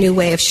and a new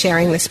way of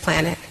sharing this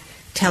planet,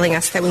 telling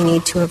us that we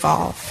need to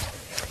evolve.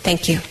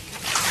 Thank you.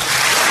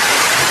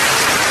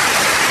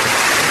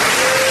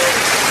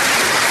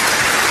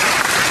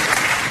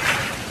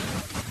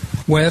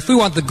 Well, if we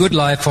want the good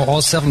life for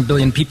all 7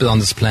 billion people on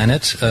this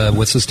planet,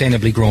 with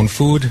sustainably grown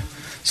food,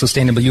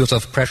 sustainable use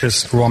of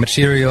precious raw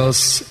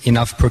materials,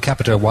 enough per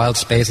capita wild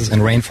spaces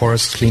and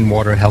rainforests, clean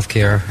water,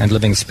 healthcare, and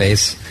living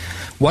space,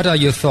 what are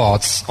your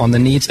thoughts on the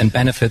needs and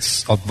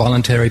benefits of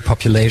voluntary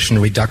population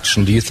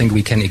reduction? Do you think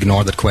we can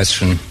ignore that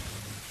question?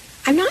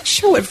 I'm not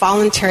sure what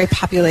voluntary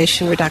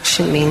population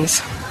reduction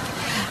means.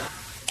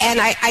 And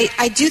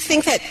I do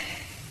think that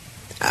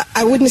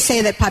I wouldn't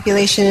say that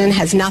population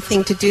has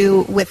nothing to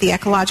do with the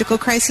ecological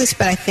crisis,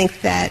 but I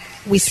think that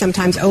we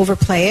sometimes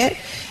overplay it.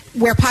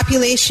 Where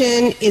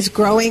population is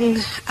growing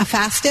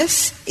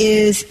fastest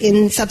is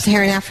in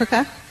sub-Saharan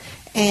Africa,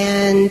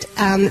 and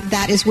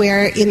that is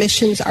where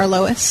emissions are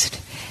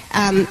lowest.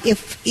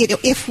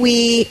 If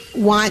we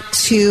want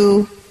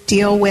to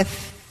deal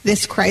with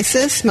this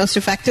crisis most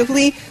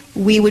effectively,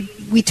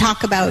 we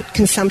talk about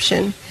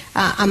consumption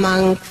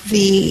among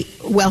the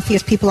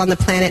wealthiest people on the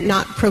planet,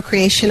 not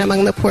procreation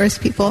among the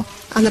poorest people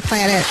on the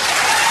planet.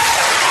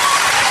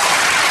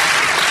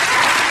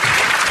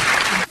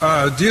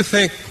 Do you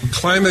think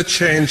climate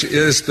change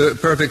is the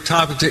perfect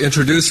topic to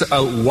introduce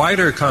a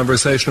wider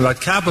conversation about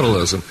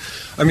capitalism?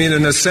 I mean,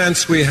 in a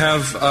sense, we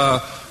have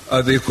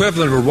the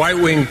equivalent of a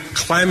right-wing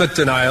climate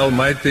denial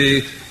might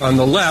be on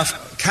the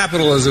left,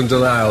 capitalism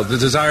denial, the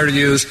desire to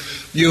use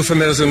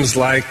euphemisms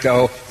like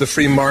the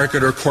free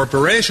market or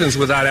corporations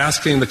without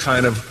asking the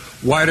kind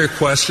of wider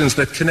questions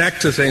that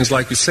connect to things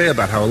like you say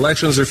about how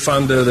elections are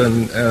funded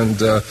and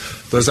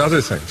those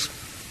other things.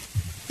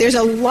 There's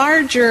a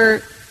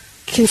larger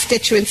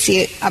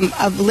constituency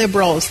of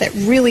liberals that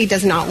really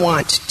does not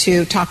want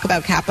to talk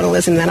about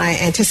capitalism than I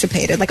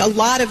anticipated. Like, a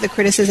lot of the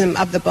criticism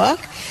of the book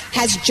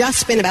has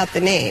just been about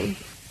the name.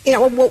 You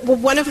know,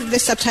 one of the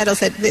subtitles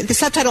the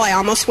subtitle I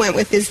almost went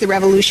with is the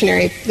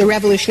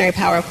revolutionary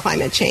power of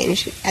climate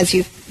change. As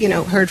you've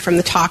heard from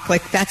the talk,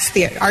 like, that's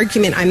the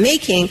argument I'm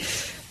making.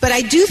 But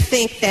I do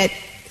think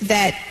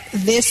that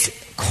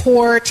this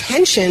core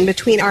tension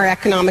between our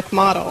economic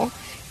model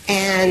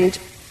and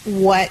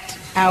what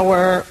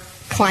our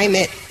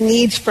climate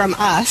needs from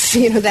us,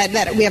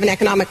 that we have an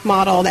economic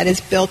model that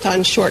is built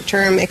on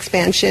short-term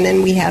expansion,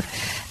 and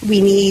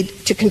we need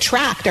to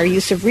contract our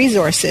use of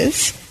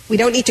resources. We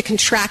don't need to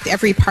contract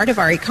every part of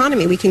our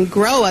economy. We can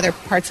grow other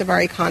parts of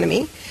our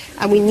economy,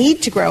 and we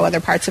need to grow other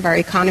parts of our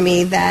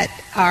economy that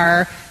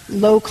are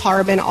low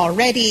carbon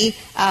already,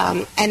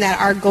 and that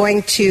are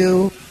going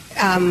to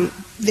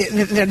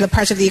they're the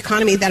parts of the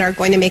economy that are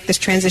going to make this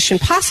transition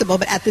possible,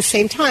 but at the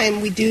same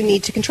time, we do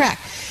need to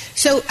contract.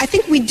 So I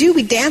think we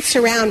dance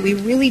around. We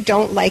really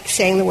don't like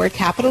saying the word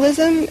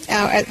capitalism,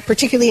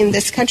 particularly in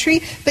this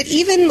country, but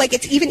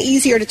it's even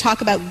easier to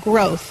talk about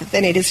growth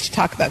than it is to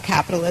talk about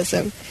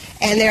capitalism.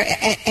 And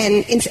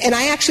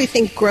I actually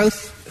think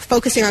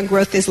focusing on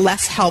growth is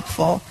less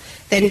helpful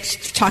than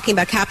talking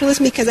about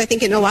capitalism, because I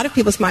think in a lot of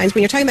people's minds,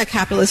 when you're talking about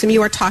capitalism,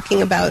 you are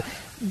talking about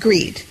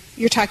greed.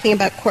 You're talking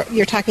about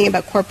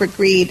corporate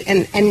greed,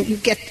 and you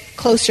get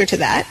closer to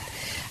that.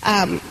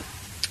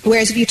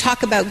 Whereas if you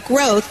talk about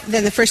growth,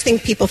 then the first thing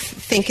people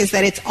think is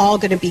that it's all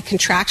going to be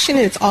contraction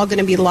and it's all going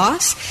to be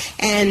loss,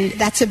 and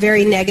that's a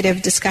very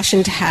negative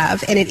discussion to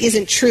have. And it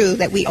isn't true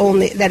that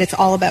it's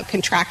all about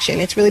contraction.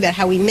 It's really about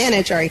how we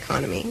manage our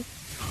economy.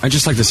 I'd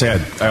just like to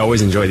say I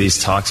always enjoy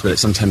these talks, but it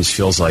sometimes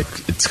feels like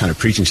it's kind of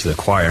preaching to the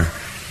choir.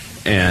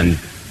 And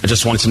I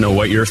just wanted to know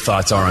what your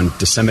thoughts are on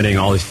disseminating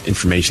all the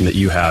information that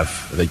you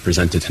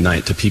presented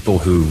tonight to people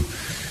who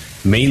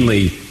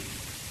mainly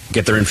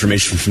get their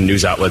information from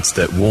news outlets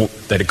that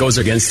it goes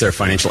against their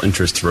financial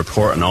interest to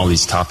report on all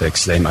these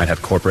topics. They might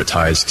have corporate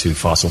ties to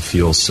fossil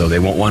fuels, so they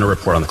won't want to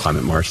report on the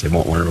climate march. They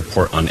won't want to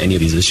report on any of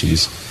these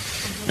issues,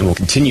 and will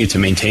continue to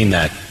maintain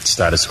that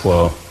status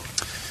quo.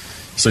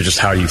 So just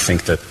how do you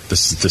think that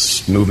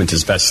this movement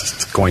is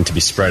best going to be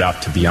spread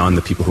out to beyond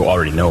the people who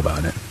already know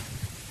about it?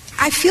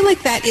 I feel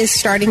like that is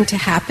starting to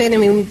happen. I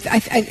mean,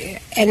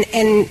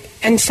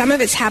 and some of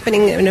it's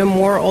happening in a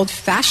more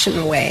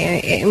old-fashioned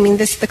way. I mean,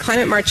 the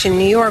climate march in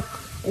New York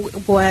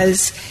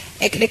was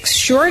an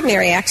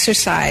extraordinary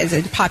exercise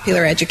in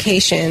popular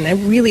education, a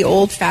really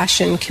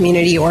old-fashioned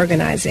community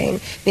organizing.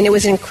 I mean, it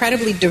was an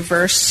incredibly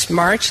diverse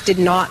march. Did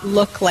not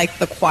look like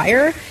the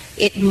choir.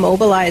 It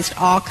mobilized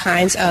all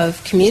kinds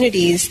of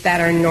communities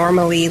that are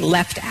normally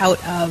left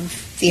out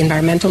of the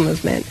environmental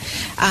movement,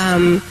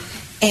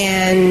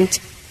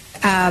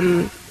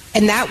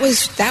 and that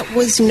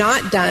was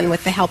not done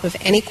with the help of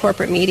any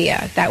corporate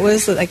media. That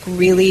was like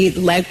really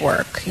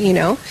legwork,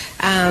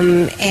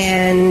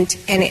 and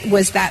it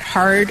was that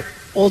hard,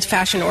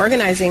 old-fashioned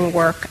organizing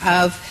work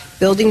of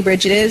building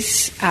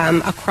bridges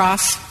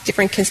across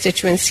different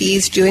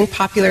constituencies, doing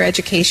popular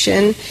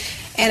education.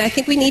 And I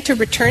think we need to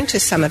return to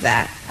some of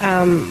that,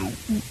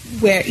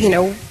 where,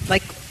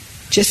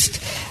 just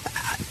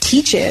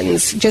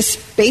teach-ins, just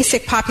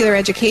basic popular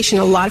education.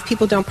 A lot of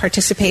people don't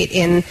participate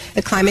in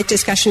the climate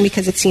discussion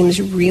because it seems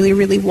really,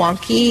 really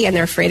wonky, and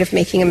they're afraid of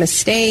making a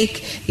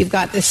mistake. You've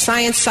got the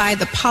science side,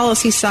 the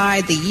policy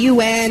side, the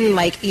UN,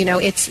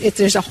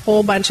 there's a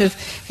whole bunch of,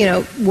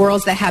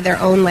 worlds that have their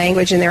own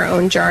language and their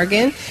own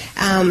jargon.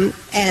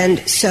 And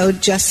so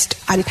just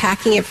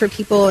unpacking it for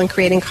people and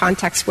creating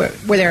context where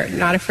they're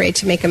not afraid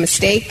to make a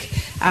mistake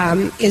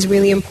is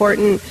really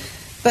important.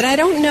 But I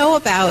don't know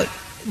about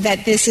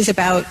that this is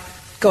about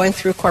going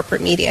through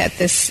corporate media at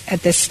this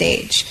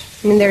stage.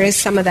 I mean, there is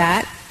some of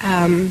that,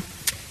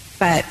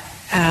 but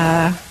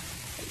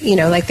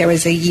there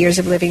was a Years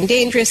of Living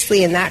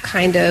Dangerously and that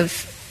kind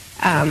of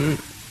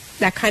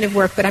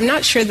work. But I'm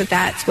not sure that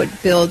that's what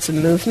builds a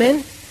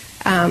movement.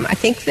 I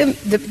think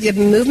the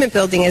movement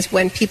building is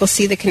when people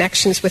see the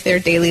connections with their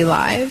daily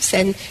lives,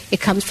 and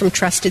it comes from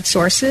trusted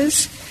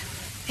sources.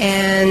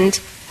 And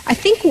I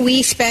think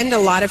we spend a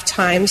lot of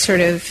time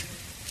sort of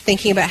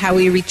thinking about how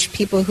we reach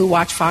people who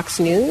watch Fox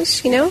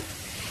News,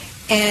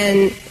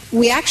 and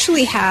we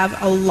actually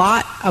have a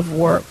lot of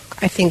work,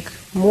 I think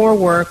more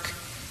work,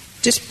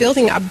 just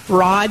building a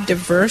broad,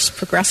 diverse,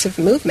 progressive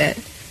movement,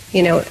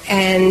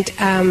 and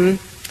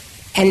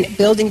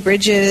building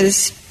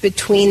bridges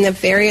between the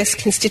various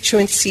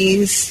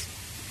constituencies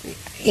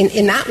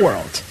in that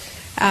world,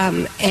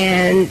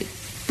 and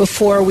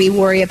before we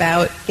worry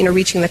about,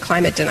 reaching the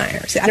climate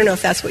deniers. I don't know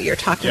if that's what you're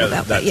talking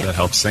about. That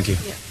helps. Thank you.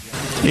 Yeah.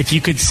 If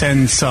you could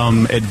send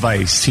some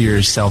advice to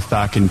yourself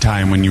back in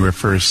time when you were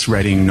first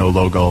writing No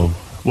Logo,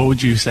 what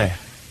would you say?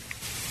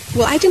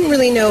 Well, I didn't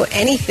really know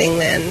anything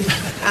then.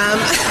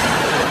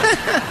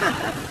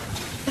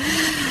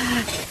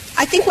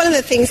 I think one of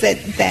the things that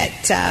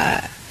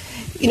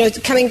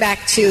coming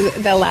back to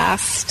the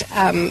last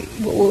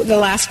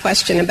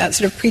question about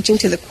sort of preaching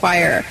to the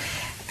choir,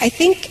 I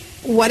think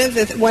one of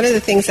the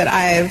things that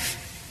I've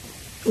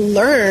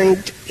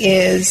learned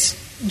is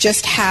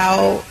just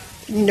how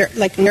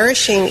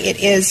nourishing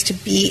it is to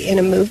be in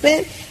a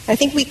movement. I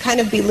think we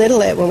kind of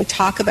belittle it when we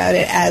talk about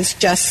it as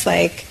just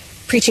like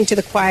preaching to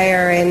the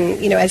choir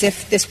and, as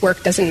if this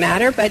work doesn't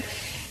matter. But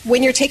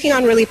when you're taking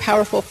on really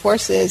powerful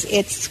forces,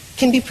 it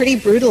can be pretty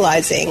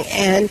brutalizing.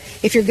 And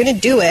if you're going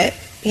to do it,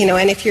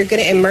 and if you're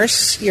going to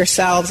immerse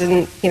yourselves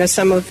in,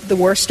 some of the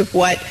worst of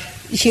what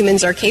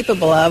humans are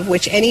capable of,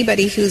 which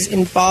anybody who's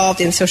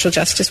involved in social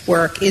justice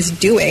work is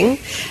doing,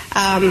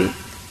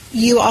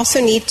 you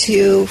also need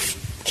to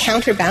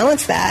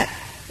counterbalance that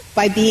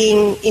by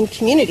being in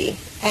community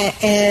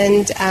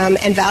and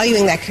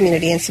valuing that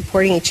community and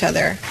supporting each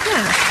other.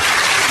 Yeah.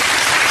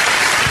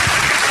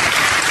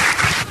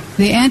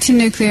 The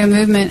anti-nuclear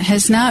movement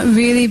has not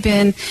really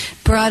been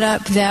brought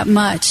up that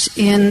much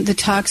in the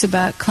talks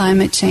about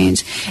climate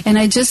change. And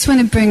I just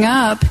want to bring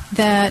up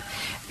that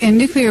in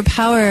nuclear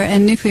power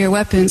and nuclear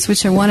weapons,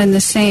 which are one and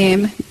the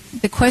same,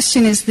 the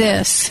question is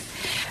this.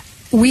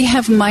 We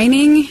have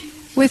mining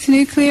with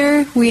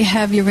nuclear. We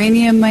have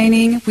uranium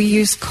mining. We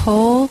use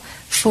coal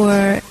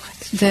for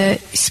the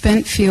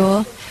spent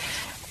fuel.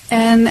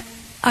 And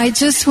I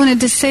just wanted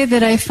to say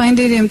that I find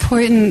it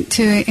important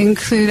to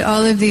include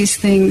all of these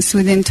things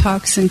within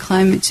talks on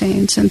climate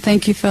change. And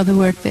thank you for all the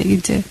work that you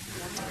do.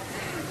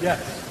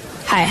 Yes.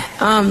 Hi.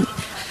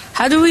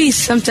 How do we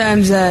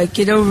sometimes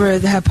get over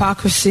the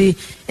hypocrisy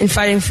in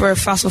fighting for a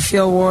fossil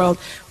fuel world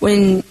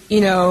when,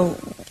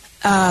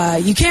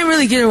 you can't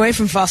really get away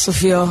from fossil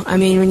fuel? I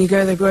mean, when you go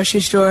to the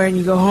grocery store and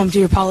you go home to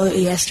your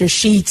polyester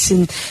sheets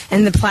and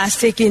the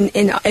plastic and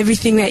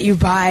everything that you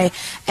buy,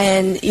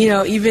 and,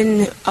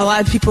 even a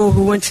lot of people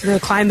who went to the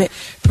climate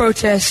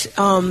protests,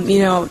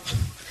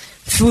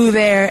 flew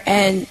there.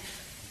 And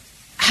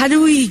how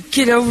do we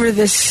get over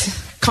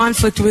this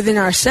conflict within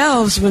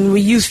ourselves when we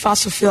use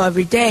fossil fuel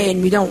every day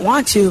and we don't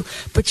want to,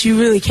 but you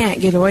really can't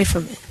get away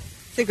from it?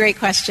 It's a great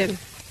question.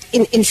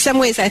 In some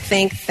ways, I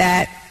think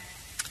that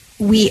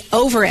we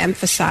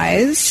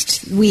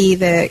overemphasized,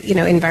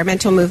 the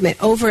environmental movement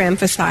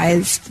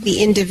overemphasized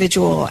the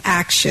individual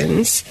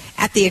actions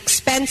at the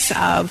expense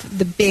of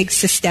the big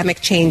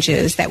systemic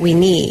changes that we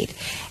need.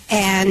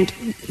 And,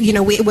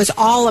 it was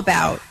all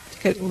about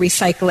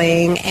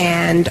recycling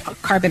and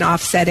carbon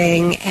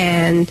offsetting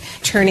and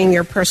turning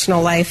your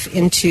personal life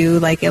into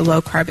like a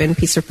low carbon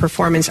piece of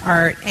performance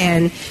art.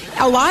 And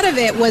a lot of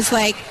it was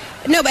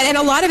and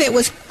a lot of it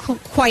was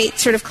quite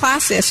sort of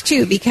classist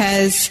too,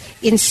 because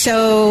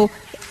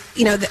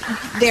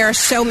there are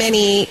so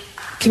many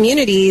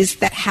communities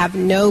that have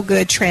no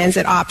good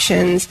transit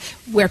options,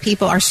 where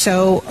people are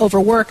so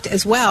overworked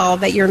as well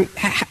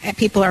that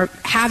people are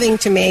having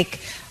to make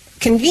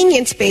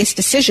convenience-based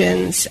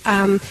decisions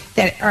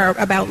that are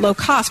about low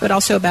cost, but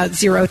also about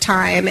zero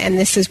time, and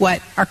this is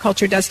what our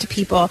culture does to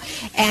people.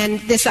 And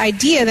this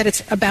idea that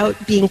it's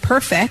about being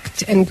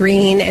perfect and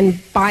green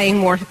and buying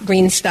more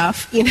green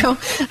stuff,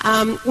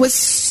 was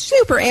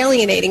super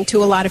alienating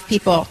to a lot of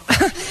people,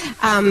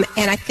 and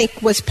I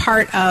think was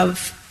part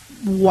of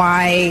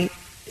why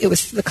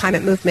the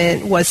climate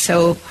movement was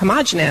so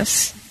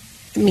homogenous,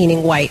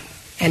 meaning white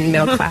and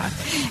middle class,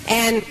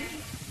 and.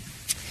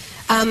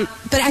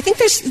 But I think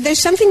there's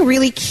something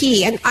really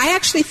key, and I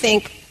actually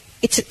think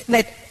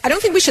I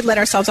don't think we should let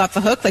ourselves off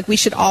the hook. Like, we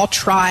should all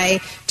try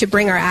to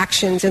bring our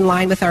actions in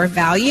line with our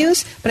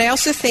values. But I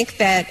also think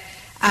that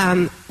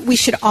we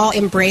should all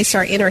embrace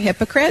our inner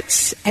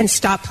hypocrites and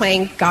stop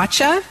playing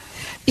gotcha,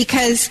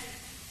 because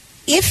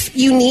if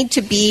you need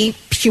to be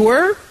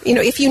pure,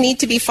 if you need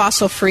to be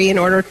fossil free in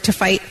order to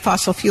fight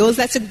fossil fuels,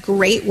 that's a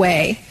great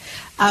way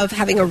of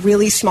having a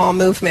really small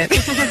movement.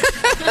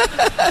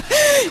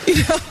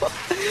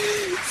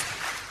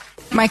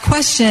 My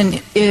question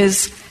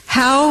is,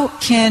 how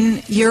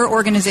can your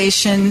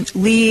organization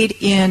lead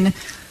in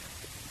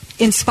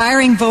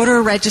inspiring voter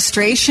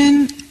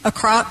registration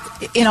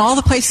in all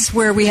the places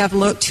where we have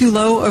too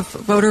low of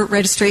voter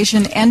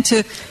registration, and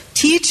to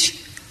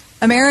teach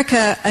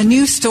America a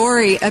new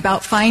story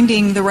about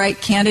finding the right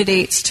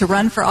candidates to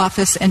run for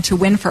office and to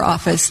win for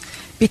office?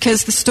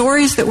 Because the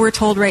stories that we're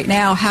told right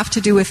now have to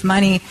do with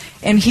money,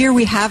 and here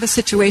we have a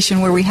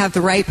situation where we have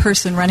the right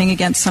person running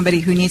against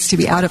somebody who needs to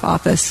be out of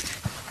office.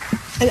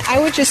 And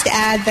I would just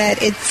add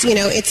that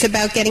it's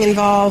about getting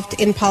involved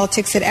in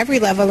politics at every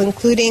level,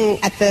 including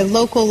at the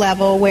local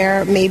level,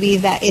 where maybe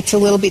that it's a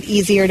little bit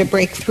easier to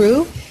break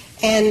through.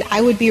 And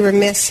I would be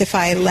remiss if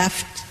I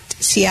left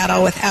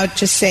Seattle without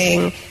just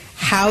saying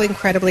how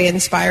incredibly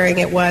inspiring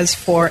it was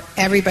for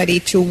everybody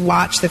to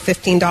watch the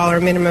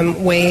 $15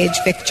 minimum wage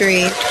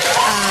victory.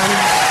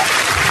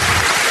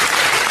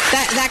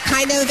 That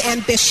kind of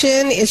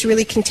ambition is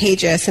really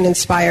contagious and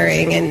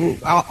inspiring,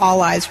 and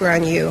all eyes were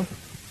on you.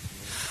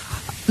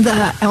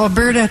 The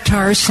Alberta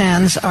tar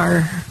sands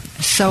are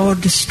so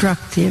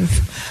destructive,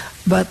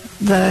 but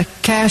the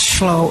cash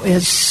flow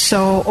is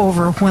so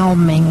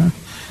overwhelming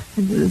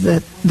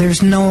that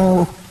there's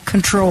no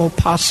control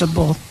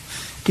possible.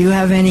 Do you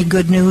have any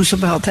good news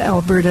about the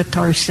Alberta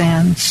tar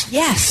sands?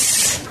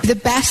 Yes. The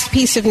best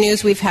piece of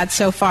news we've had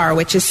so far,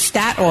 which is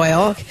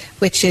Statoil,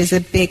 which is a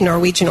big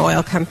Norwegian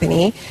oil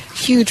company,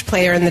 huge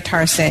player in the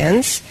tar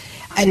sands,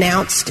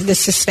 announced the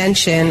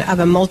suspension of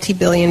a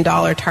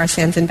multi-billion-dollar tar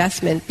sands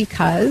investment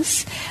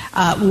because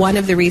one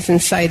of the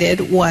reasons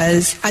cited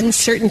was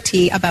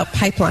uncertainty about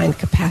pipeline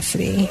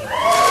capacity.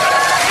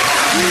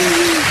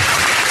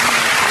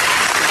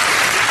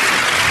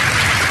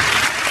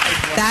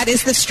 That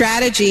is the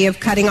strategy of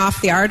cutting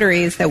off the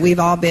arteries that we've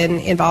all been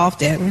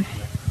involved in.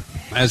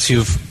 As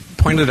you've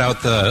pointed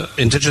out, the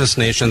indigenous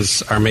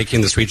nations are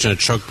making this region a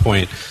choke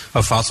point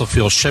of fossil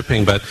fuel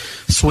shipping, but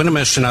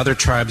Swinomish and other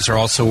tribes are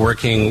also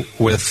working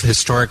with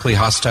historically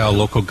hostile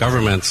local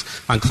governments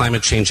on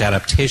climate change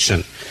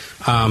adaptation.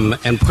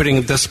 and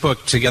putting this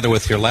book together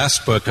with your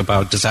last book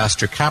about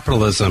disaster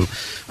capitalism,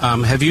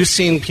 have you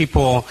seen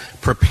people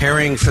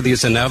preparing for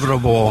these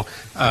inevitable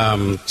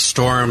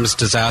storms,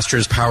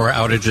 disasters, power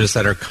outages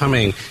that are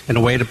coming in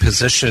a way to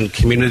position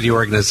community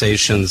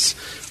organizations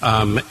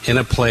in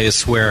a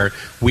place where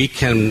we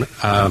can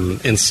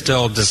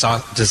instill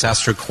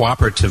disaster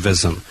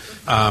cooperativism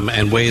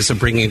and ways of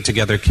bringing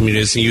together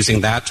communities and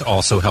using that to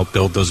also help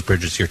build those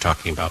bridges you're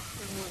talking about?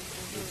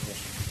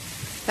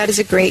 That is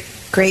a great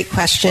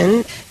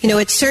question.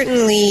 It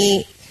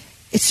certainly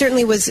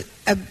was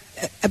a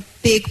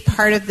big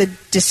part of the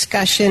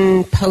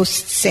discussion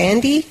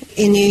post-Sandy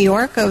in New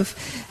York of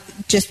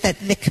just that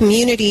the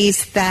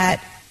communities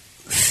that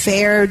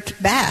fared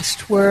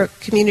best were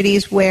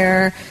communities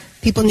where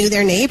people knew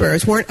their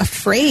neighbors, weren't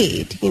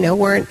afraid,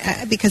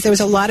 because there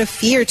was a lot of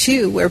fear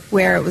too,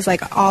 where it was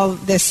like all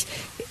this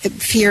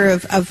fear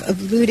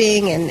of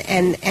looting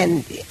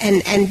and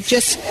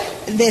just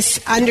this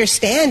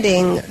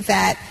understanding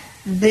that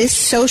this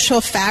social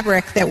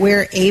fabric that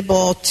we're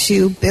able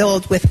to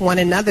build with one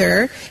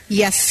another,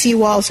 yes,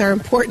 seawalls are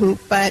important,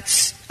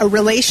 but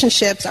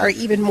relationships are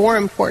even more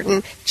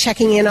important.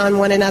 Checking in on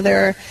one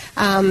another,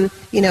 when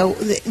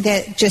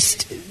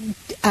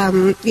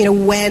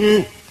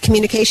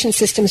communication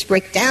systems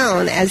break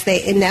down, as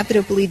they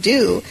inevitably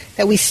do,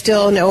 that we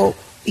still know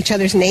each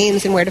other's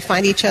names and where to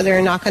find each other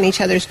and knock on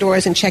each other's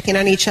doors and check in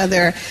on each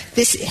other.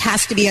 This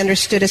has to be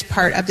understood as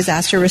part of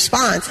disaster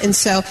response. And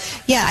so,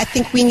 I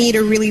think we need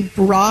a really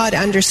broad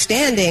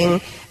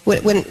understanding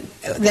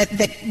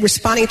that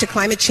responding to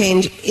climate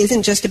change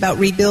isn't just about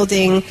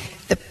rebuilding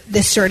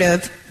this sort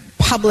of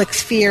public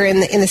sphere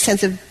in the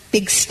sense of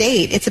big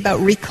state. It's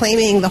about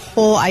reclaiming the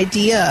whole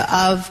idea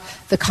of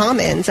the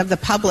commons, of the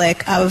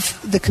public, of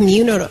the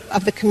communal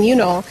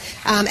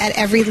at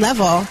every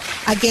level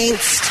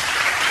against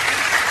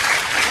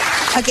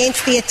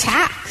the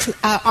attack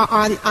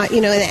on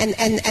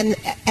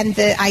and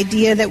the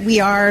idea that we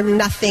are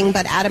nothing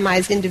but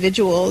atomized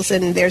individuals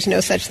and there's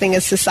no such thing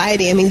as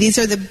society. I mean, these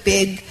are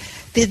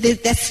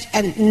that's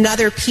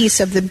another piece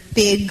of the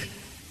big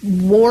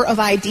war of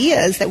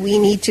ideas that we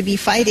need to be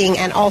fighting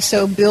and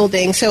also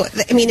building. So,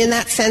 in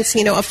that sense,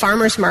 a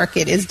farmer's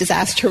market is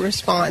disaster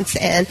response,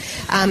 and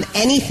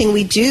anything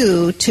we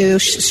do to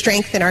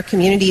strengthen our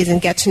communities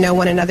and get to know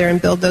one another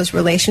and build those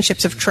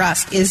relationships of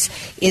trust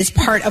is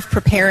part of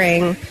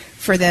preparing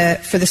for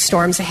the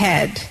storms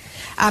ahead.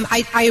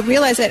 I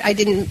realize that I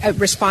didn't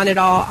respond at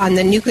all on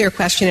the nuclear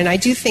question, and I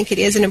do think it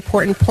is an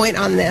important point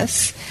on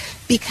this,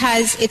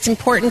 because it's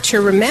important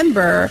to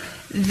remember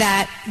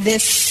that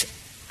this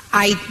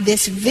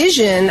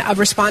vision of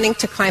responding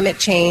to climate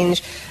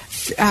change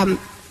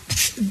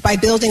by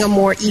building a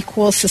more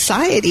equal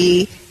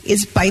society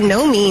is by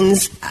no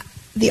means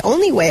the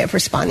only way of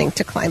responding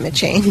to climate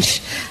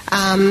change.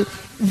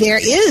 There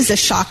is a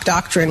shock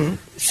doctrine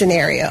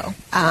scenario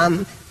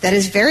that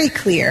is very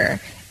clear,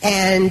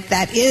 and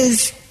that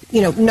is,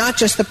 not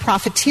just the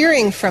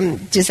profiteering from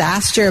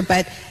disaster,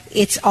 but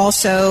it's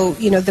also,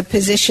 the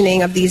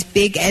positioning of these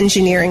big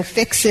engineering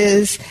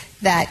fixes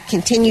that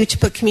continue to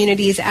put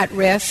communities at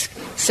risk.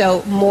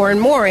 So more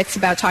and more it's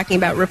about talking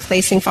about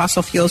replacing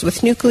fossil fuels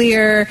with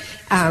nuclear,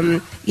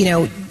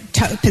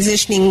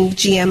 positioning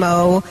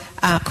GMO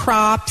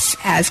crops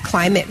as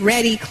climate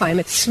ready,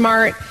 climate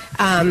smart,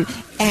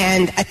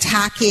 and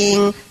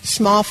attacking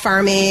small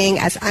farming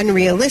as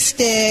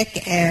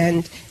unrealistic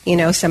and,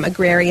 some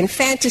agrarian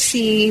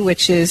fantasy,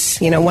 which is,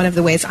 one of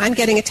the ways I'm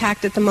getting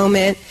attacked at the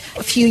moment.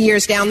 A few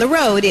years down the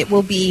road, it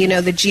will be,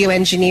 the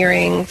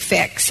geoengineering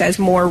fix as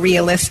more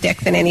realistic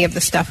than any of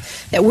the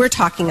stuff that we're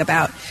talking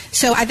about.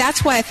 So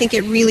that's why I think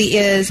it really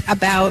is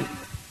about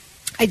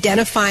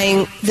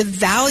identifying the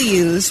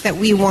values that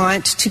we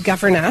want to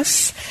govern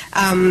us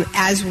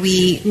as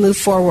we move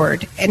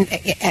forward and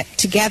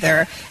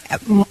together.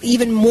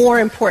 Even more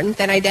important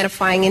than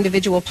identifying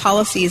individual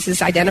policies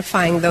is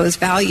identifying those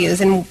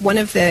values. And one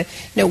of the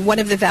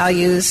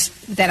values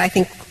that I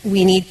think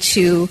we need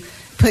to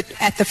put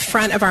at the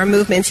front of our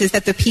movements is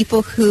that the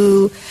people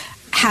who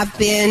have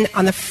been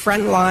on the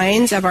front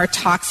lines of our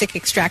toxic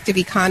extractive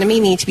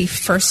economy need to be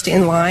first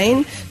in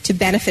line to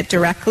benefit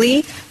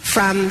directly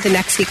from the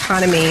next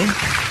economy.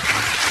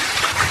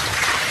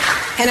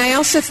 And I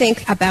also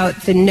think about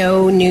the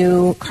no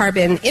new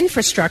carbon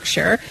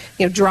infrastructure,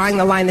 drawing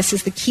the line. This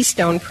is the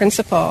Keystone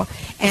Principle.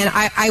 And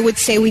I would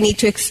say we need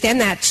to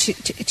extend that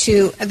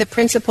to the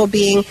principle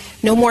being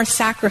no more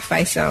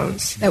sacrifice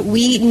zones, that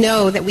we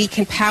know that we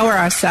can power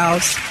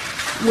ourselves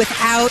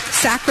without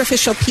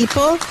sacrificial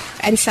people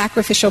and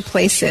sacrificial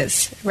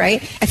places,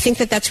 right? I think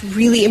that that's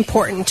really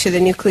important to the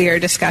nuclear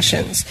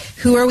discussions.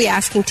 Who are we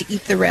asking to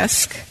eat the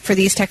risk for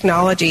these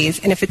technologies?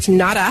 And if it's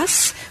not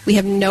us, we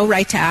have no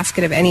right to ask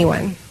it of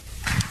anyone.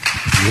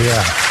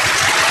 Yeah.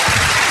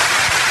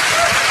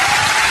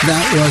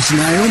 That was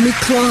Naomi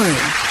Klein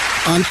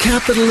on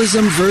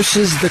capitalism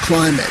versus the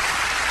climate.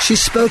 She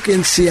spoke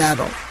in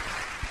Seattle.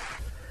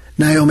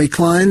 Naomi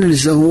Klein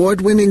is an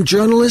award-winning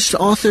journalist,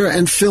 author,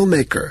 and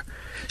filmmaker.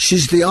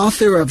 She's the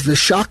author of The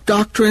Shock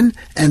Doctrine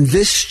and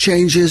This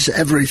Changes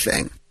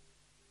Everything.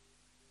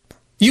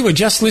 You were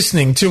just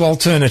listening to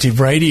Alternative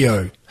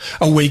Radio,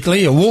 a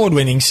weekly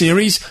award-winning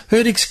series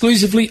heard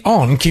exclusively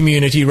on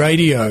community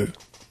radio.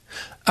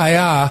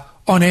 AR,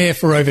 on air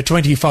for over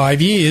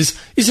 25 years,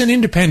 is an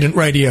independent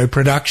radio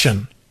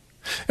production.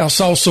 Our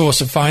sole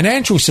source of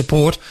financial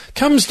support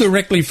comes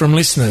directly from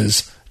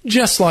listeners,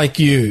 just like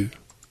you.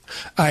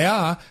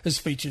 AR has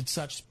featured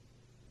such...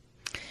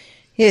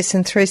 Yes,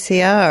 and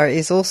 3CR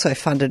is also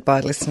funded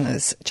by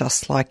listeners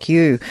just like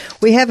you.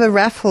 We have a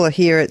raffle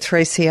here at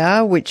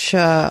 3CR, which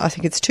I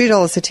think it's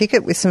 $2 a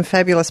ticket with some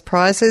fabulous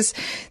prizes.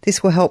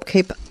 This will help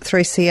keep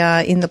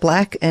 3CR in the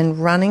black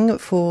and running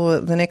for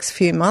the next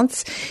few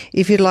months.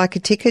 If you'd like a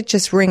ticket,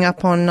 just ring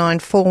up on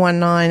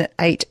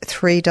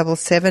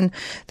 94198377.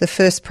 The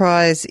first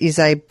prize is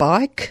a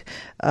bike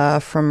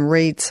from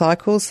Reed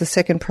Cycles. The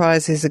second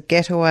prize is a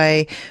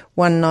getaway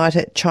one night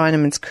at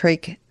Chinaman's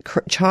Creek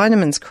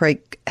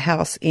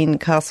House in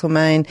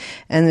Castlemaine,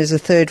 and there's a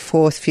third,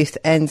 fourth, fifth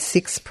and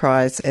sixth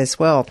prize as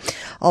well.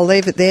 I'll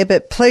leave it there,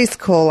 but please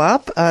call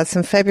up.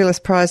 Some fabulous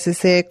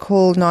prizes there.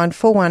 Call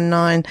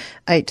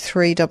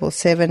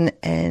 94198377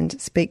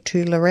 and speak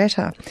to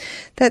Loretta.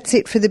 That's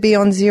it for the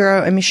Beyond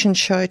Zero Emissions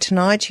show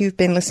tonight. You've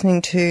been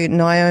listening to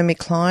Naomi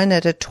Klein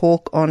at a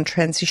talk on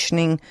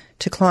transitioning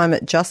to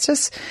climate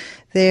justice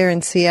there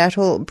in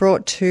Seattle,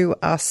 brought to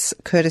us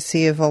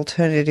courtesy of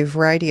Alternative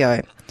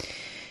Radio.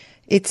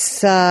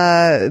 It's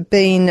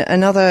been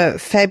another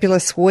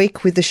fabulous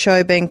week with the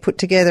show being put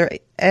together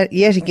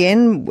yet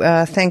again,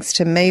 thanks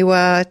to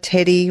Miwa,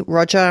 Teddy,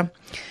 Roger,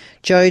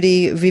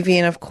 Jody,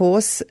 Vivian, of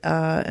course,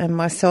 and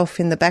myself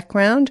in the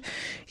background.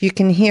 You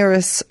can hear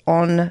us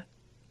on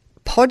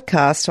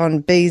podcast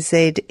on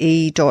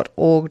bze.org.au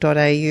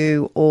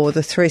or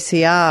the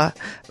 3CR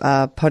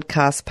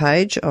podcast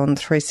page on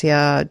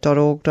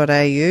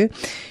 3cr.org.au.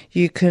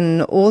 You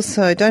can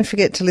also, don't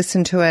forget to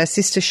listen to our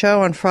sister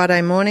show on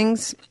Friday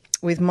mornings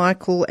with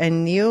Michael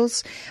and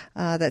Niels.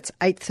 That's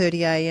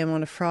 8:30 a.m.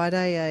 on a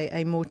Friday,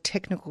 a more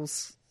technical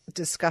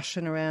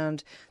discussion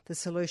around the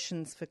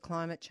solutions for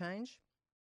climate change.